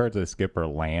Okay. only cards I skip are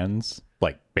lands,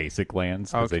 like basic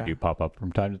lands, because they Okay. do pop up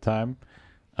from time to time.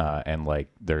 And like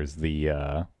there's the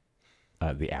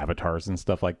avatars and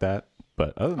stuff like that.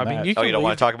 But other than that, you don't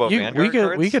want to talk about Vanguard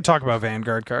cards? We could talk about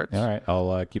Vanguard cards. all right,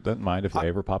 I'll keep that in mind if they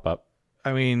ever pop up.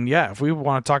 I mean, yeah, if we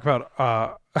want to talk about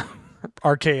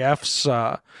RKF's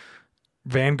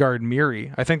Vanguard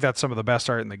Miri. I think that's some of the best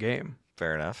art in the game.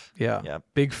 Fair enough. Yeah. Yep.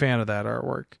 Big fan of that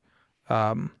artwork.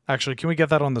 Actually, can we get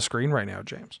that on the screen right now,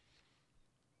 James?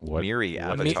 What? Miri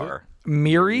what is it? avatar.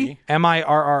 Miri?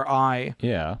 Mirri.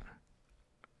 Yeah.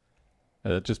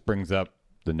 That just brings up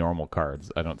the normal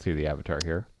cards. I don't see the avatar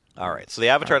here. All right. So the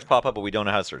avatars pop up, but we don't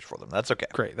know how to search for them. That's okay.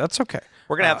 Great. That's okay.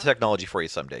 We're going to have the technology for you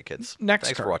someday, kids. Next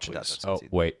Thanks for card, watching please. that. Oh,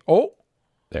 wait. Oh,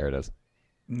 There it is.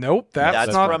 nope.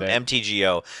 That's not. from there.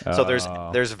 MTGO. So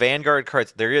there's Vanguard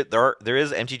cards. There is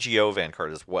MTGO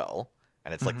Vanguard as well,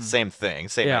 and it's like the same thing,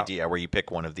 same Yeah. idea, where you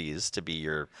pick one of these to be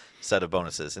your set of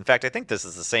bonuses. In fact, I think this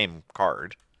is the same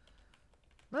card.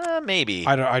 Maybe.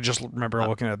 I just remember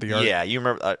looking at the art. Yeah, you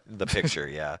remember the picture.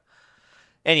 Yeah.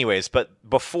 Anyways, but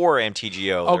before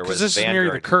MTGO, Oh, there was because this Vanguard. is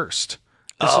Miri the Cursed.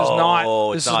 This is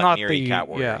not. This it's is not Miri the. Cat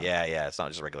Warrior. Yeah. Yeah. It's not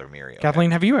just regular Miri. Okay.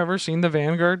 Kathleen, have you ever seen the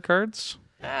Vanguard cards?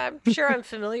 I'm sure I'm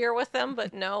familiar with them,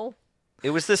 but no. It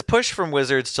was this push from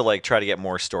Wizards to like try to get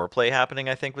more store play happening,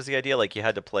 I think was the idea. Like you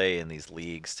had to play in these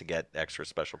leagues to get extra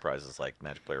special prizes like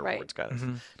Magic Player Right. Rewards kind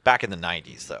of. Back in the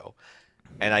 90s though.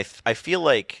 And I feel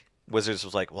like Wizards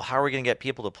was like, well, how are we going to get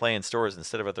people to play in stores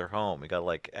instead of at their home? We got to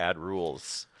like add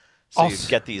rules. So you Also-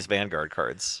 get these Vanguard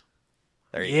cards.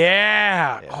 There you go.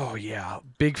 Yeah. Yeah. Oh yeah.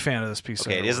 Big fan of this piece.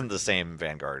 Okay, of it artwork. isn't the same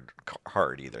Vanguard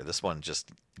card either. This one just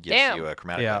gives Damn. you a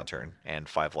chromatic Yeah. lantern and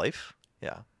 5 life.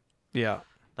 Yeah. Yeah.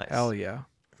 Nice. Hell yeah.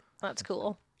 That's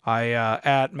cool. I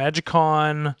at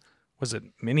MagicCon, was it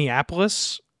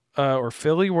Minneapolis or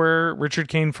Philly, where Richard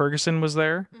Kane Ferguson was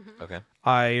there? Okay.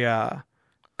 I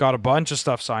got a bunch of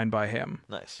stuff signed by him,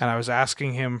 Nice. and I was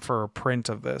asking him for a print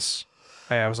of this.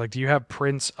 I was like, "Do you have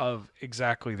prints of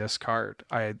exactly this card?"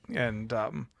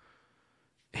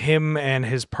 Him and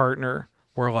his partner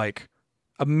were like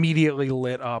immediately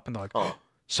lit up, and they're like, Oh.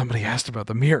 "Somebody asked about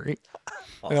the Miri."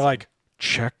 Awesome. They're like,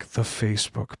 "Check the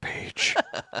Facebook page.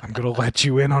 I'm gonna let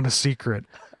you in on a secret.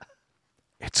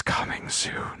 It's coming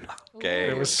soon." Okay.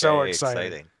 It was so okay,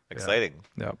 exciting. Exciting.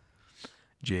 Yep.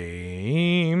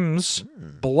 James.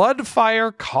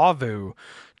 Bloodfire Kavu.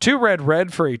 2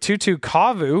 red for a 2/2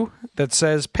 Kavu that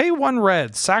says pay 1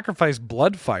 red, sacrifice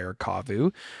Bloodfire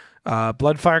Kavu.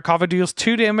 Bloodfire Kavu deals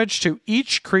 2 damage to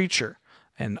each creature.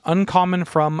 An uncommon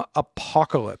from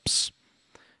Apocalypse.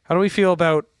 How do we feel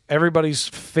about everybody's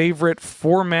favorite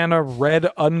 4-mana red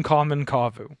uncommon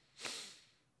Kavu?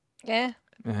 Yeah.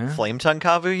 Flame Tongue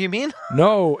Kavu, you mean?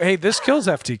 No. Hey, this kills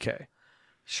FTK.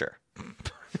 Sure.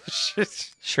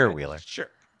 Sure, Wheeler. Sure.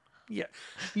 Yeah.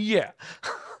 Yeah.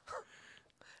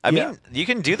 I Yeah. mean, you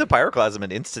can do the Pyroclasm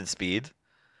at instant speed.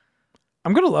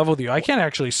 I'm going to level with you. I can't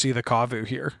actually see the Kavu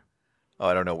here. Oh,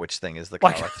 I don't know which thing is the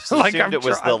Like- Kavu. I like assumed I'm it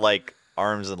was try- the like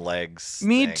arms and legs.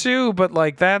 Me thing. too, but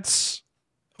like that's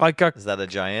like a Is that a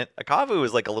giant? A Kavu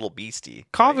is like a little beastie.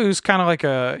 Kavu's kind of like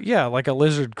a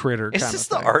lizard critter Is kind this of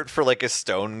the thing. art for like a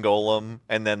stone golem,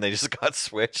 and then they just got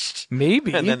switched?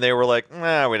 Maybe. And then they were like,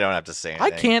 nah, we don't have to say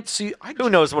anything. I can't see. Who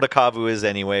knows what a Kavu is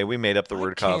anyway? We made up the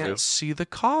word can't Kavu. see the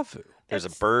Kavu. There's a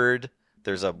bird,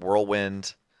 there's a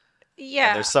whirlwind, and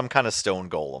Yeah. there's some kind of stone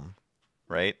golem,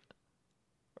 right?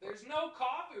 There's no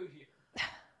Kavu here.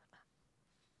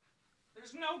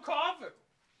 There's no Kavu.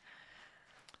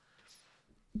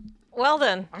 Well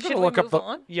then, I'm should gonna we look up move the.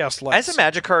 on? Yes, let's. As a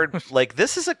magic card, like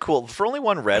this is a cool for only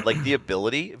 1 red. Like the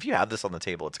ability, if you have this on the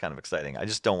table, it's kind of exciting. I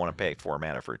just don't want to pay 4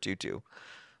 mana for a 2/2.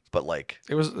 But like,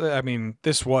 It was. I mean,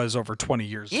 this was over 20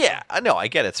 years. ago. yeah, I know, I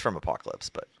get it's from Apocalypse,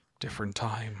 but Different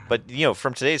time. you know,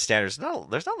 from today's standards,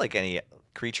 there's not like any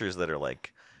creatures that are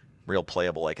like real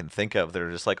playable I can think of that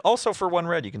are just like also for 1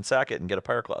 red you can sack it and get a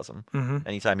Pyroclasm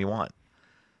anytime you want.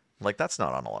 Like that's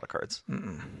not on a lot of cards.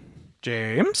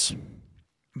 James.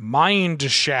 Mind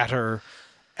Shatter.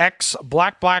 X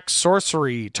black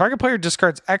sorcery. Target player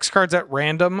discards X cards at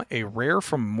random. A rare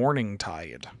from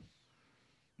Morningtide.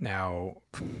 Now,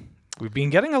 we've been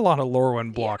getting a lot of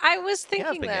Lorwyn block. I was Yeah, I've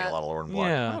thinking been getting a that. lot of Lord and Block.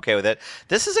 Yeah. I'm okay with it.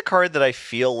 This is a card that I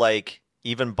feel like,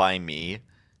 even by me,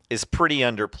 is pretty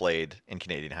underplayed in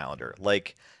Canadian Highlander.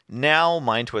 Like, now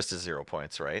Mind Twist is 0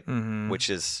 points, right?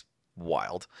 Which is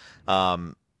wild.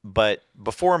 But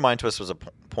before Mind Twist was a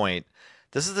point,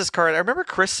 this is this card. I remember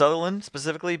Chris Sutherland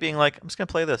specifically being like, I'm just going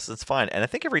to play this. It's fine. And I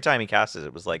think every time he cast it,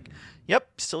 it was like, yep,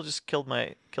 still just killed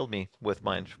me with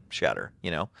Mind Shatter. You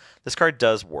know, this card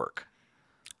does work.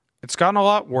 It's gotten a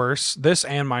lot worse. This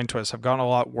and Mind Twist have gotten a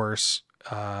lot worse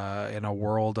in a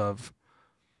world of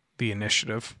the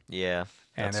initiative Yeah.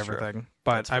 and that's true. everything.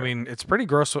 But I mean, it's pretty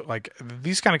gross. Like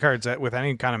these kind of cards with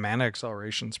any kind of mana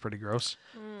acceleration is pretty gross.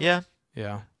 Yeah.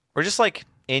 Yeah. Or just like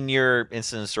in your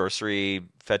instant sorcery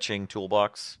fetching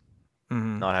toolbox,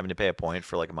 not having to pay a point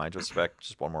for like a Mind Twist effect,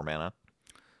 just 1 more mana.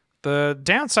 The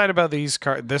downside about this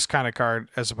kind of card,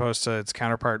 as opposed to its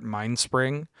counterpart Mind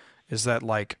Spring, is that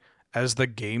like as the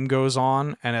game goes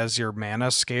on and as your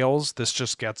mana scales, this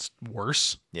just gets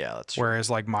worse. Yeah, that's true. Whereas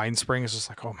like Mind Spring is just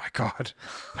like, oh my god,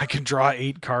 I can draw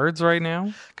 8 cards right now.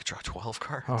 I could draw 12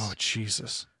 cards. Oh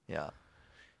Jesus. Yeah.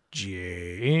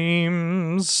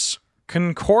 James.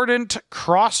 Concordant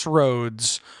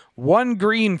Crossroads. 1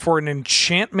 green for an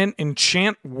enchantment.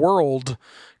 Enchant world.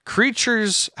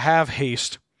 Creatures have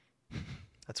haste.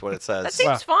 That's what it says. That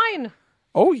seems fine.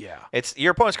 Oh yeah. It's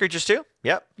your opponent's creatures too?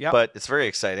 Yep. Yep. But it's very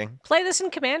exciting. Play this in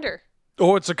Commander.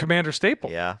 Oh, it's a commander staple.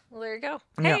 Yeah. Well, there you go.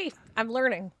 Yeah. Hey, I'm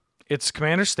learning. It's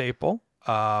commander staple.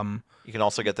 You can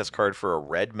also get this card for a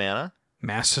red mana.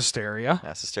 Mass Hysteria.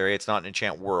 Mass Hysteria. It's not an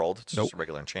enchant world. It's just a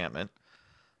regular enchantment.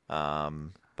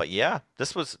 But yeah,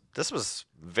 this was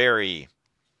very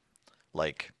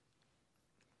like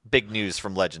big news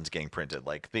from Legends getting printed.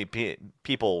 Like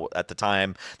people at the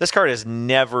time, this card has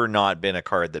never not been a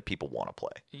card that people want to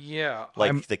play. Yeah.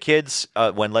 Like the kids,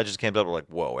 when Legends came out, were like,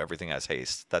 "Whoa, everything has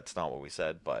haste." That's not what we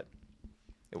said, but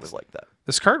it was like that.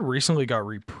 This card recently got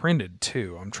reprinted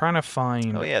too. I'm trying to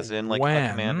find. Oh yeah, it's in like when. a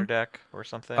commander deck or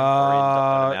something. Or in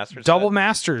a Masters Double set.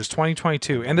 Masters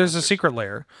 2022, and there's a secret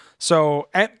layer. So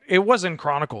it was in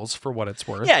Chronicles for what it's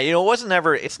worth. Yeah, you know, it's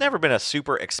never been a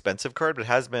super expensive card, but it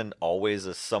has been always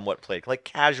a somewhat played like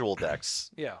casual decks.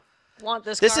 Yeah. Want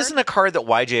this This card? isn't a card that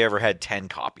YJ ever had 10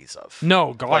 copies of.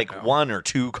 No, God, like no. 1 or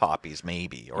 2 copies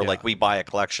maybe, or Yeah. like we buy a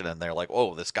collection and they're like,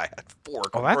 "Oh, this guy had 4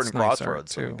 Oh, that's Concordant nice art,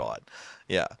 Crossroads that we too. bought."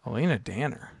 Yeah, Elena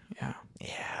Danner. Yeah.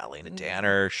 yeah, Lena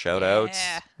Danner, shout outs.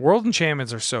 Yeah. World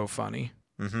enchantments are so funny.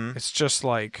 Mm-hmm. It's just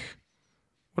like,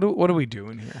 what are we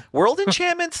doing here? World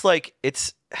enchantments, like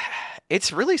it's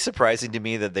really surprising to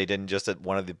me that they didn't just at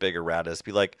one of the big erratas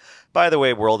be like, "By the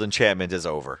way, World enchantment is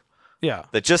over." Yeah.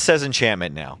 That just says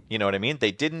enchantment now. You know what I mean?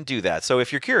 They didn't do that. So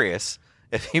if you're curious,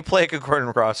 if you play a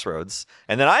Concordant Crossroads,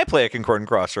 and then I play a Concordant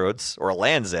Crossroads or a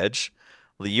Land's Edge,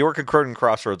 your Concordant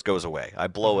Crossroads goes away. I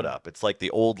blow it up. It's like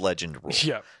the old legend rule.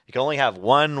 Yeah. You can only have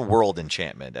 1 world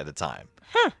enchantment at a time.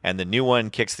 And the new one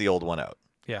kicks the old one out.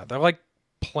 Yeah. They're like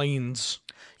planes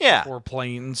Yeah. or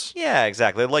planes. Yeah,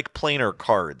 exactly. They're like planar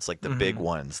cards, like the big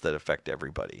ones that affect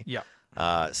everybody. Yeah.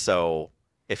 So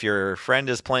if your friend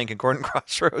is playing Concordant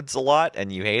Crossroads a lot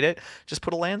and you hate it, just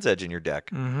put a Land's Edge in your deck.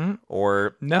 Mm-hmm.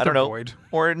 Or Nether I don't know, Void.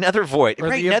 or Nether Void. Or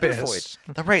Right, the Nether Abyss.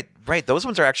 Void. Right. Those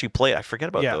ones are actually played. I forget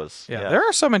about Yeah. those. Yeah. There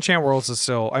are some enchant worlds that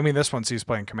still. I mean, this one sees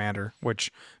playing commander,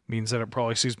 which means that it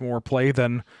probably sees more play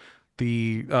than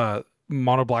the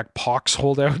mono black pox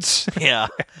holdouts. Yeah.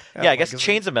 Yeah, I guess like,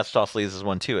 Chains of Mephistopheles is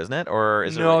one too, isn't it? Or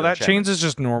is it No, regular that enchantment? chains is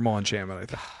just normal enchantment, I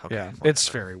think. Okay, Yeah. well, It's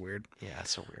very weird. Yeah,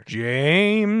 it's so weird.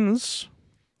 James.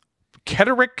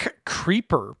 Keteric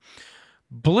Creeper.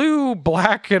 Blue,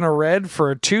 black, and a red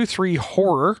for a 2/3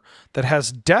 horror that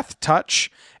has Death Touch,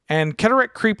 and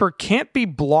Keteric Creeper can't be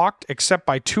blocked except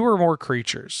by 2 or more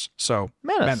creatures. So,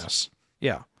 Menace.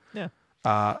 Yeah.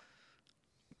 Yeah.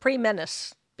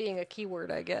 Pre-menace being a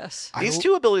keyword, I guess. These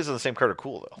 2 abilities on the same card are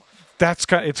cool though. It's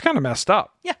kind of messed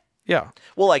up. Yeah. Yeah.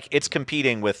 Well, like it's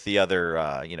competing with the other,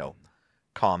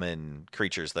 common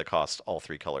creatures that cost all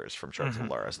 3 colors from Shards of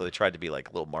Lara. So they tried to be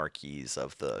like little marquees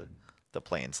of the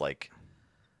planes, like,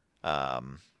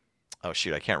 oh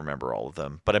shoot, I can't remember all of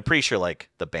them, but I'm pretty sure like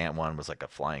the Bant one was like a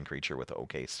flying creature with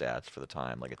okay stats for the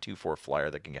time, like a 2/4 flyer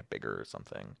that can get bigger or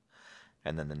something.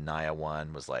 And then the Naya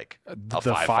one was like a the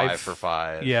 5/5 5 for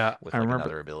 5. Yeah, with I like remember.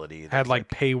 another ability. that Had was, like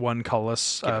pay 1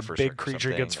 colorless, get a first big strike or creature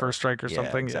something, gets first strike or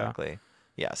something. Exactly.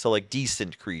 Yeah, so like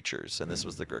decent creatures, and this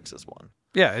was the Grixis one.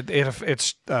 Yeah,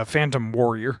 it's Phantom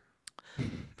Warrior.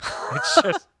 It's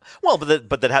just Well,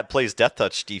 but that plays Death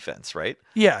Touch defense, right?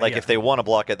 yeah, Like yeah. if they want to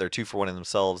block it, they're 2 for 1 in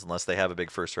themselves, unless they have a big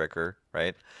first striker,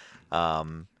 right?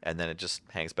 And then it just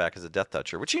hangs back as a Death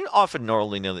Toucher, which you often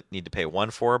normally need to pay 1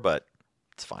 for, but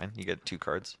it's fine. You get 2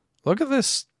 cards. Look at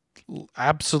this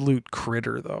absolute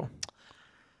critter, though.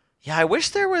 Yeah, I wish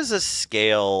there was a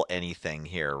scale anything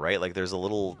here, right? Like there's a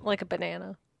little Like a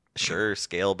banana.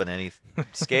 scale, but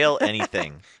scale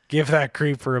anything. Give that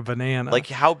creeper a banana. Like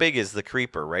how big is the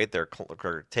creeper, right? They're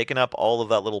taking up all of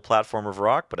that little platform of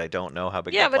rock, but I don't know how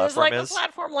big Yeah, that but is platform like is. a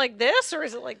platform like this, or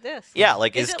is it like this? Yeah,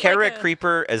 like is it Carrot like a-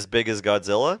 Creeper as big as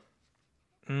Godzilla?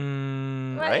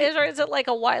 Right? Or is it like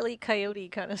a Wile E. Coyote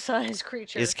kind of size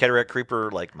creature? Is Cataract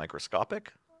Creeper like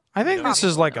microscopic? I think this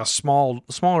is like a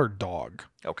smaller dog.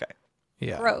 Okay.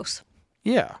 Yeah. Gross.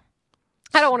 Yeah.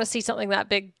 I don't want to see something that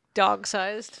big,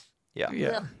 dog-sized. Yeah. Yeah.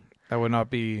 Ugh. That would not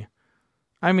be.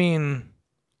 I mean,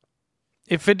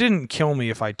 if it didn't kill me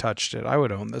if I touched it, I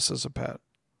would own this as a pet.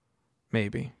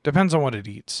 Maybe. Depends on what it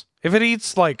eats. If it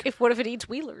eats like, What if it eats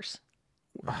wheelers?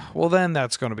 Well, then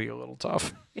that's going to be a little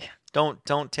tough.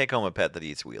 Don't take home a pet that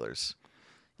eats wheelers,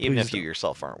 even Please if you don't.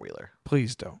 yourself aren't wheeler.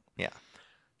 Please don't. Yeah.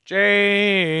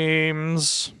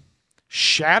 James.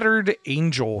 Shattered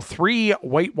Angel. 3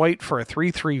 white for a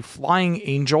 3/3 flying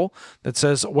angel that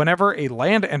says whenever a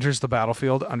land enters the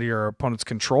battlefield under your opponent's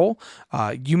control,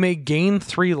 you may gain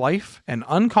 3 life, an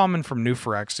uncommon from New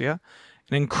Phyrexia,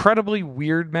 an incredibly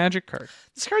weird magic card.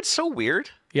 This card's so weird.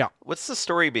 Yeah. What's the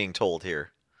story being told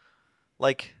here?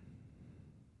 Like,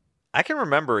 I can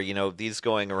remember, these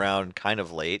going around kind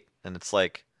of late, and it's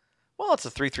like, well, it's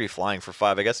a 3/3 flying for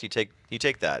 5. I guess you take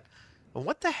that. But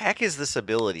what the heck is this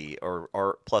ability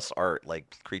or plus art,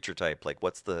 like creature type? Like,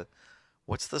 what's the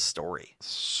story?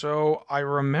 So I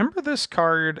remember this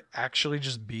card actually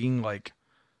just being like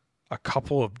a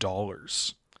couple of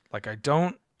dollars. Like I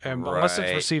don't, unless it's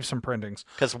Right. received some printings.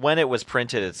 Because when it was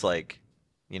printed, it's like,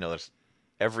 there's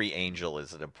every angel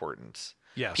is an important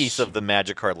Yes. piece of the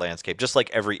Magic card landscape, just like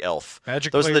every elf.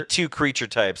 Magic Those are the player- 2 creature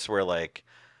types where like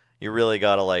you really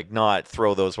gotta like not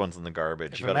throw those ones in the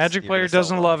garbage. If a Magic player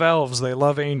doesn't love elves, they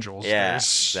love angels. Yeah,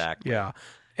 There's- exactly. Yeah,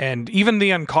 and even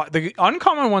the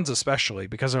uncommon ones especially,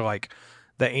 because they're like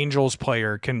the angels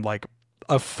player can like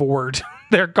afford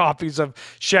their copies of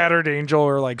Shattered Angel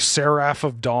or like Seraph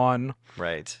of Dawn.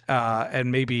 Right.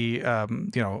 And maybe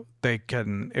they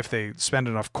can, if they spend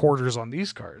enough quarters on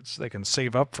these cards, they can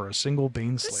save up for a single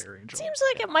Baneslayer Angel. Seems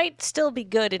like it might still be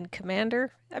good in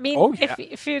Commander. I mean, Oh, yeah.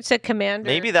 if it's a Commander,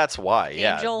 Maybe that's why.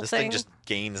 Yeah. Angel This thing. thing just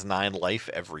gains 9 life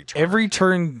every turn. Every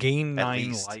turn gain At 9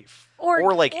 least. life.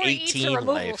 or like eats a 18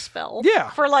 removal life. spell.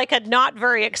 Yeah. for like a not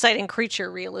very exciting creature,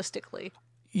 realistically.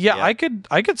 Yeah, Yeah.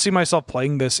 I could see myself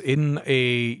playing this in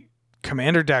a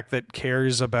commander deck that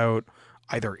cares about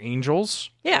either angels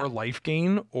Yeah. or life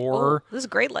gain or This is a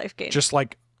great life game. just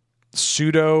like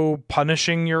pseudo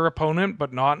punishing your opponent,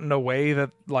 but not in a way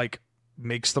that like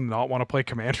makes them not want to play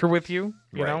commander with you.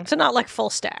 You know? so not like full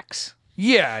stacks.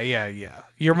 Yeah.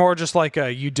 You're more just like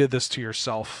a you did this to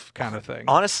yourself kind of thing.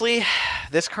 Honestly,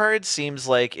 this card seems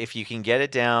like if you can get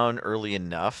it down early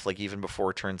enough, like even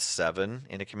before turn 7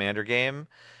 in a commander game,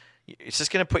 it's just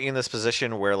going to put you in this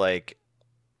position where like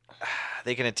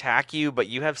they can attack you, but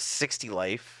you have 60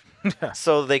 life.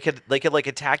 So they could like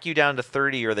attack you down to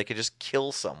 30, or they could just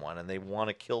kill someone, and they want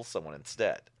to kill someone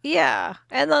instead. Yeah,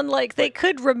 and then like they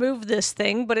could remove this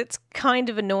thing, but it's kind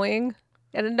of annoying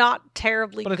and not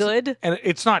terribly But it's- good. And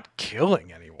it's not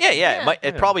killing anyone. Yeah.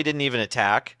 It probably didn't even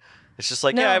attack. It's just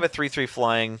like, No. I have a 3/3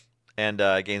 flying and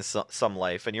gain some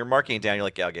life, and you're marking it down. You're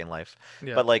like, yeah, I'll gain life.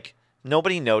 Yeah. But like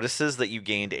nobody notices that you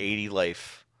gained 80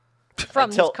 life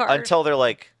From until this card. until they're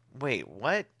like, wait,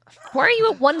 what? Why are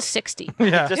you at 160?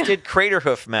 Yeah. Just did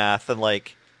Craterhoof math, and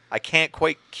like I can't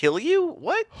quite kill you.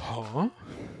 What?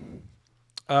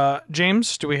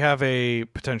 James, do we have a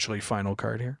potentially final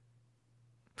card here?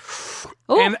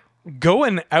 Ooh. And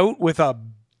going out with a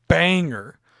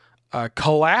banger,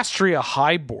 Calastria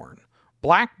Highborn.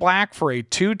 Black for a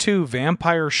 2/2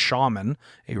 Vampire Shaman,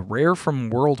 a rare from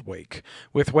Worldwake.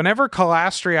 With whenever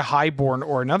Calastria Highborn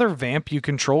or another vamp you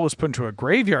control is put into a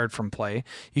graveyard from play,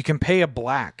 you can pay a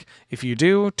black. If you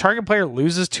do, target player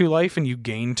loses 2 life and you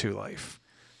gain 2 life.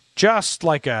 Just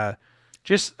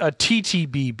a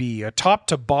TTBB, a top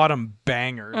to bottom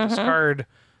banger. This card,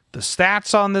 the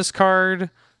stats on this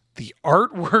card, the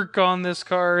artwork on this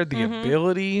card, the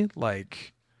ability,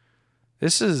 like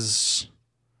this is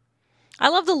I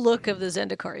love the look of the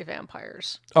Zendikari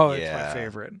vampires. it's my Yeah,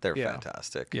 favorite. They're yeah.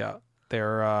 fantastic. Yeah.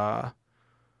 They're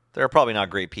They're probably not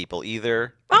great people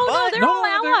either. Oh but no, they're all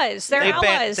allies. They're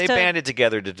allies. They to- banded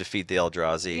together to defeat the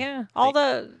Eldrazi. Yeah,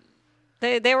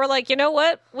 they were like, you know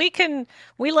what? We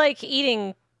like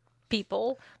eating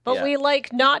people, but Yeah. we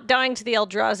like not dying to the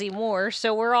Eldrazi more.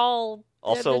 So we're all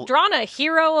Also- Drana,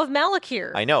 hero of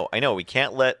Malakir. I know. We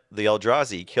can't let the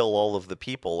Eldrazi kill all of the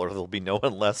people, or there'll be no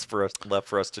one left for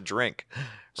us to drink.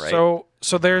 Right?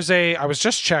 so there's I was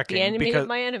just checking the enemy because of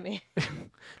my enemy.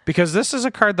 because this is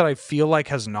a card that I feel like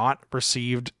has not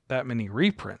received that many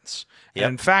reprints. Yep.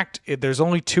 And in fact, there's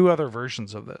only 2 other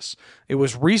versions of this. It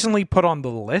was recently put on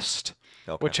the list,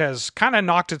 Okay. which has kind of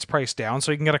knocked its price down,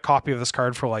 so you can get a copy of this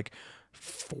card for like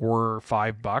 $4 or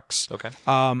 $5. Okay.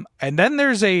 And then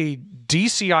there's a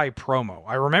DCI promo.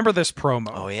 I remember this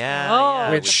promo. Oh yeah.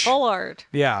 Oh, yeah. it's full art.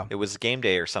 Yeah. It was game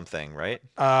day or something, right?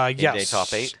 Yes. Day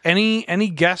top 8? Any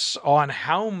guess on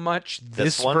how much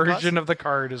this one version cost? of the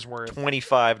card is worth?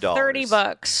 $25.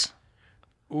 $30.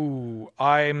 Ooh,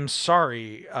 I'm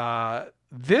sorry.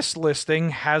 This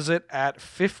listing has it at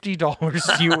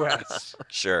 $50 US.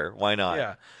 Sure, why not?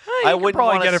 Yeah. I wouldn't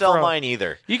want to sell for mine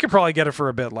either. You could probably get it for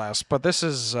a bit less, but this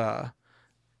is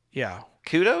yeah.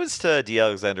 kudos to D.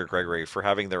 Alexander Gregory for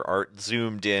having their art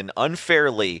zoomed in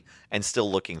unfairly and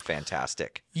still looking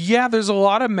fantastic. Yeah, there's a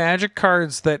lot of Magic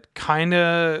cards that kind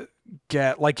of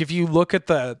get, like, if you look at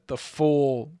the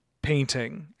full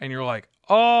painting and you're like,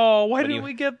 oh, why didn't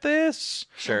we get this?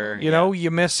 Sure. You know, you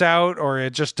miss out, or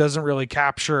it just doesn't really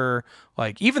capture,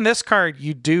 like, even this card,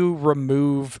 you do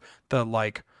remove the,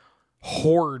 like,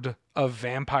 horde of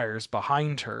vampires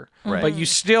behind her. Right. But you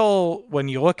still, when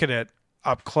you look at it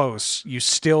up close, you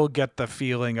still get the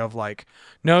feeling of, like,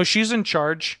 no, she's in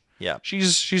charge. Yeah.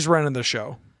 She's running the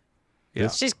show. Yeah.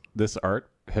 This art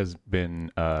has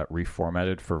been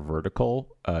reformatted for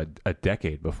vertical a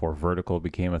decade before vertical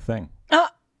became a thing.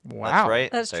 Wow. That's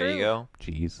right. That's there true. you go.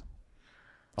 Jeez.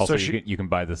 Also, So you can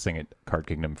buy this thing at Card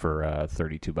Kingdom for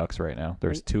 $32 right now.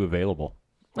 There's 2 available.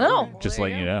 Oh, Just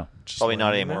letting you know. Probably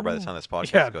not anymore by the time this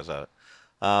podcast Yeah. goes out.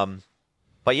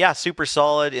 But yeah, super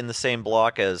solid in the same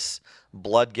block as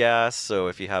Blood Gas. So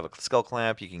if you have a Skull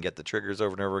Clamp, you can get the triggers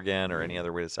over and over again, or any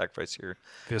other way to sacrifice your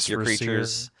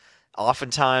creatures.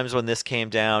 Oftentimes, when this came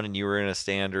down and you were in a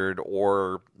standard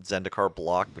or Zendikar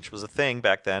block, which was a thing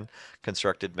back then,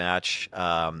 constructed match,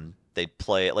 they'd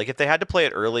play it. Like, if they had to play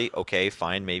it early, okay,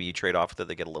 fine. Maybe you trade off with it,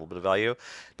 they get a little bit of value.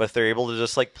 But if they're able to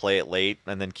just, like, play it late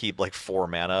and then keep, like, 4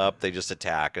 mana up, they just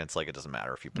attack, and it's like, it doesn't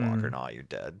matter if you block or not, you're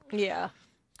dead. Yeah.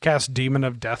 Cast Demon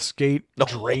of Death's Gate,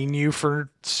 drain you for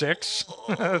 6.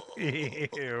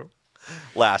 Ew.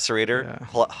 Lacerator,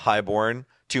 Highborn,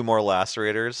 2 more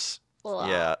Lacerators. Ugh.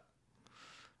 Yeah.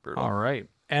 Brutal. All right.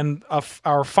 And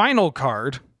our final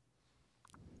card,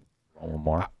 One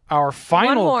more. our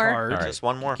final more. card, All right. Just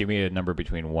one more. Give me a number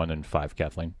between 1 and 5,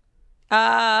 Kathleen.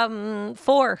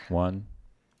 4. 1,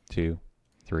 2,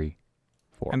 3,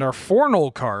 4. and our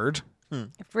final card,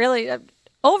 Really,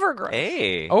 Overgrowth.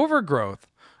 Hey. Overgrowth.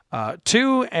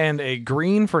 2 and a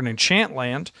green for an enchant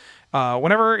land.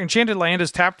 Whenever enchanted land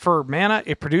is tapped for mana,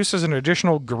 it produces an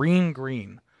additional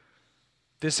green.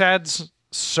 This adds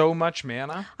so much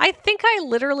mana. I think I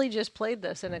literally just played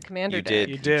this in a commander You deck. did.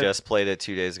 You did. Just played it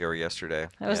 2 days ago or yesterday.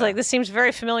 I was like, this seems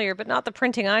very familiar, but not the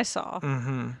printing I saw.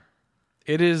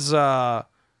 It is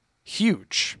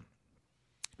huge.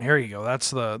 There you go.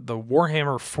 That's the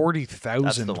Warhammer 40,000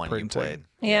 That's the one printing. you played.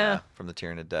 Yeah. From the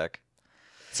Tyranid deck.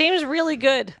 Seems really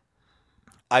good.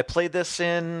 I played this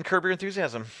in Curb Your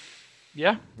Enthusiasm.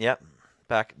 Yeah. Yep.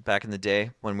 Back in the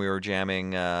day when we were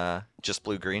jamming just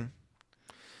blue-green.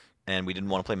 And we didn't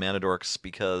want to play Mana Dorks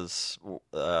because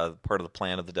part of the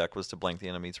plan of the deck was to blank the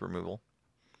enemy's removal.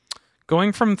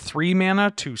 Going from 3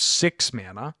 mana to 6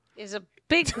 mana. Is a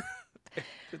big.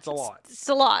 It's a lot. It's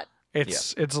a lot.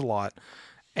 It's a lot.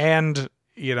 And,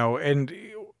 you know, and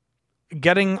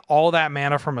getting all that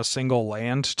mana from a single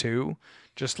land too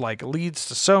just like leads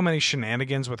to so many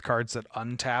shenanigans with cards that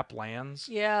untap lands.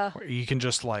 Yeah. Where you can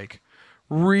just like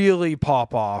really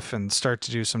pop off and start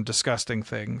to do some disgusting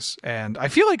things. And I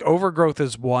feel like Overgrowth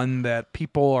is one that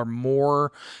people are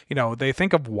more, you know, they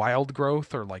think of Wild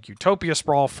Growth or like Utopia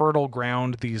Sprawl, Fertile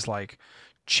Ground, these like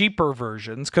cheaper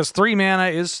versions, because 3 mana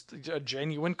is a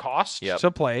genuine cost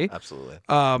to play. Absolutely.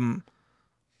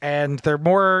 And they're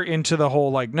more into the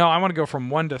whole like, no, I want to go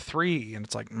from 1 to 3, and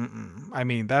it's like, I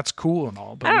mean, that's cool and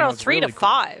all, but I don't know, it's 3 really to cool.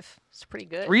 5. It's pretty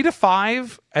good. 3 to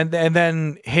 5, and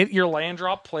then hit your land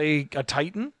drop, play a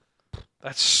Titan.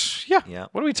 That's Yeah.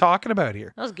 What are we talking about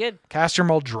here? That was good. Cast your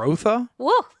Muldrotha,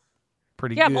 Whoa.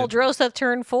 pretty Yeah, good. Muldrotha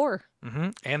turn 4.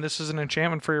 And this is an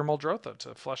enchantment for your Muldrotha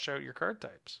to flush out your card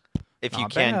types. If you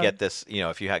Not can bad. get this, you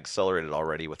know, if you had accelerated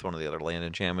already with one of the other land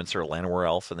enchantments or a Llanowar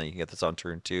Elf, and then you can get this on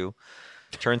turn 2.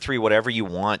 Turn 3, whatever you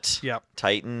want. Yep.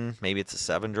 Titan, maybe it's a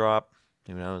 7-drop.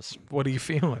 Who knows? What are you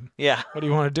feeling? Yeah. What do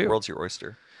you want to do? World's your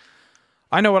oyster.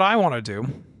 I know what I want to do.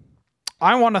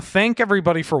 I want to thank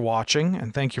everybody for watching,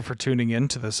 and thank you for tuning in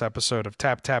to this episode of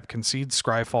TapTapConcede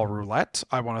Scryfall Roulette.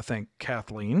 I want to thank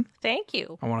Kathleen. Thank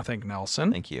you. I want to thank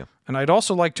Nelson. Thank you. And I'd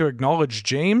also like to acknowledge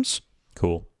James.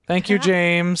 Cool. Thank you,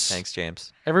 James. Thanks,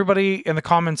 James. Everybody in the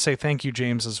comments say thank you,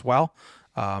 James, as well.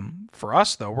 For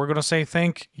us, though, we're going to say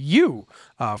thank you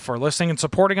for listening and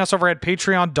supporting us over at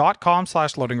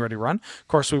patreon.com/loadingreadyrun. Of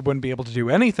course, we wouldn't be able to do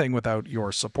anything without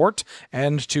your support.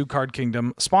 And to Card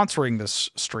Kingdom sponsoring this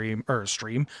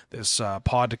this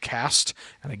podcast.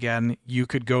 And again, you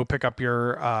could go pick up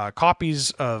your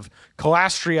copies of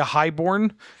Calastria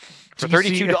Highborn For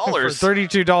TC $32. For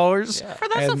 $32. For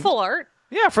that's a full art.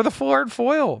 Yeah, for the full art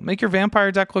foil. Make your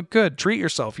vampire deck look good. Treat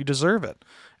yourself. You deserve it.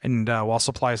 And while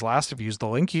supplies last, if you use the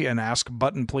link and ask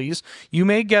button, please, you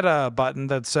may get a button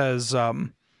that says,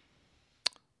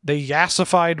 they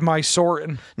yassified my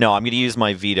Sorin. No, I'm going to use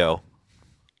my veto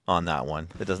on that one.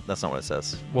 That's not what it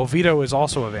says. Well, Vito is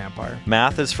also a vampire.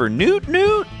 Math is for Newt.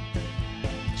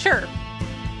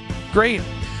 Great.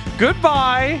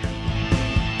 Goodbye.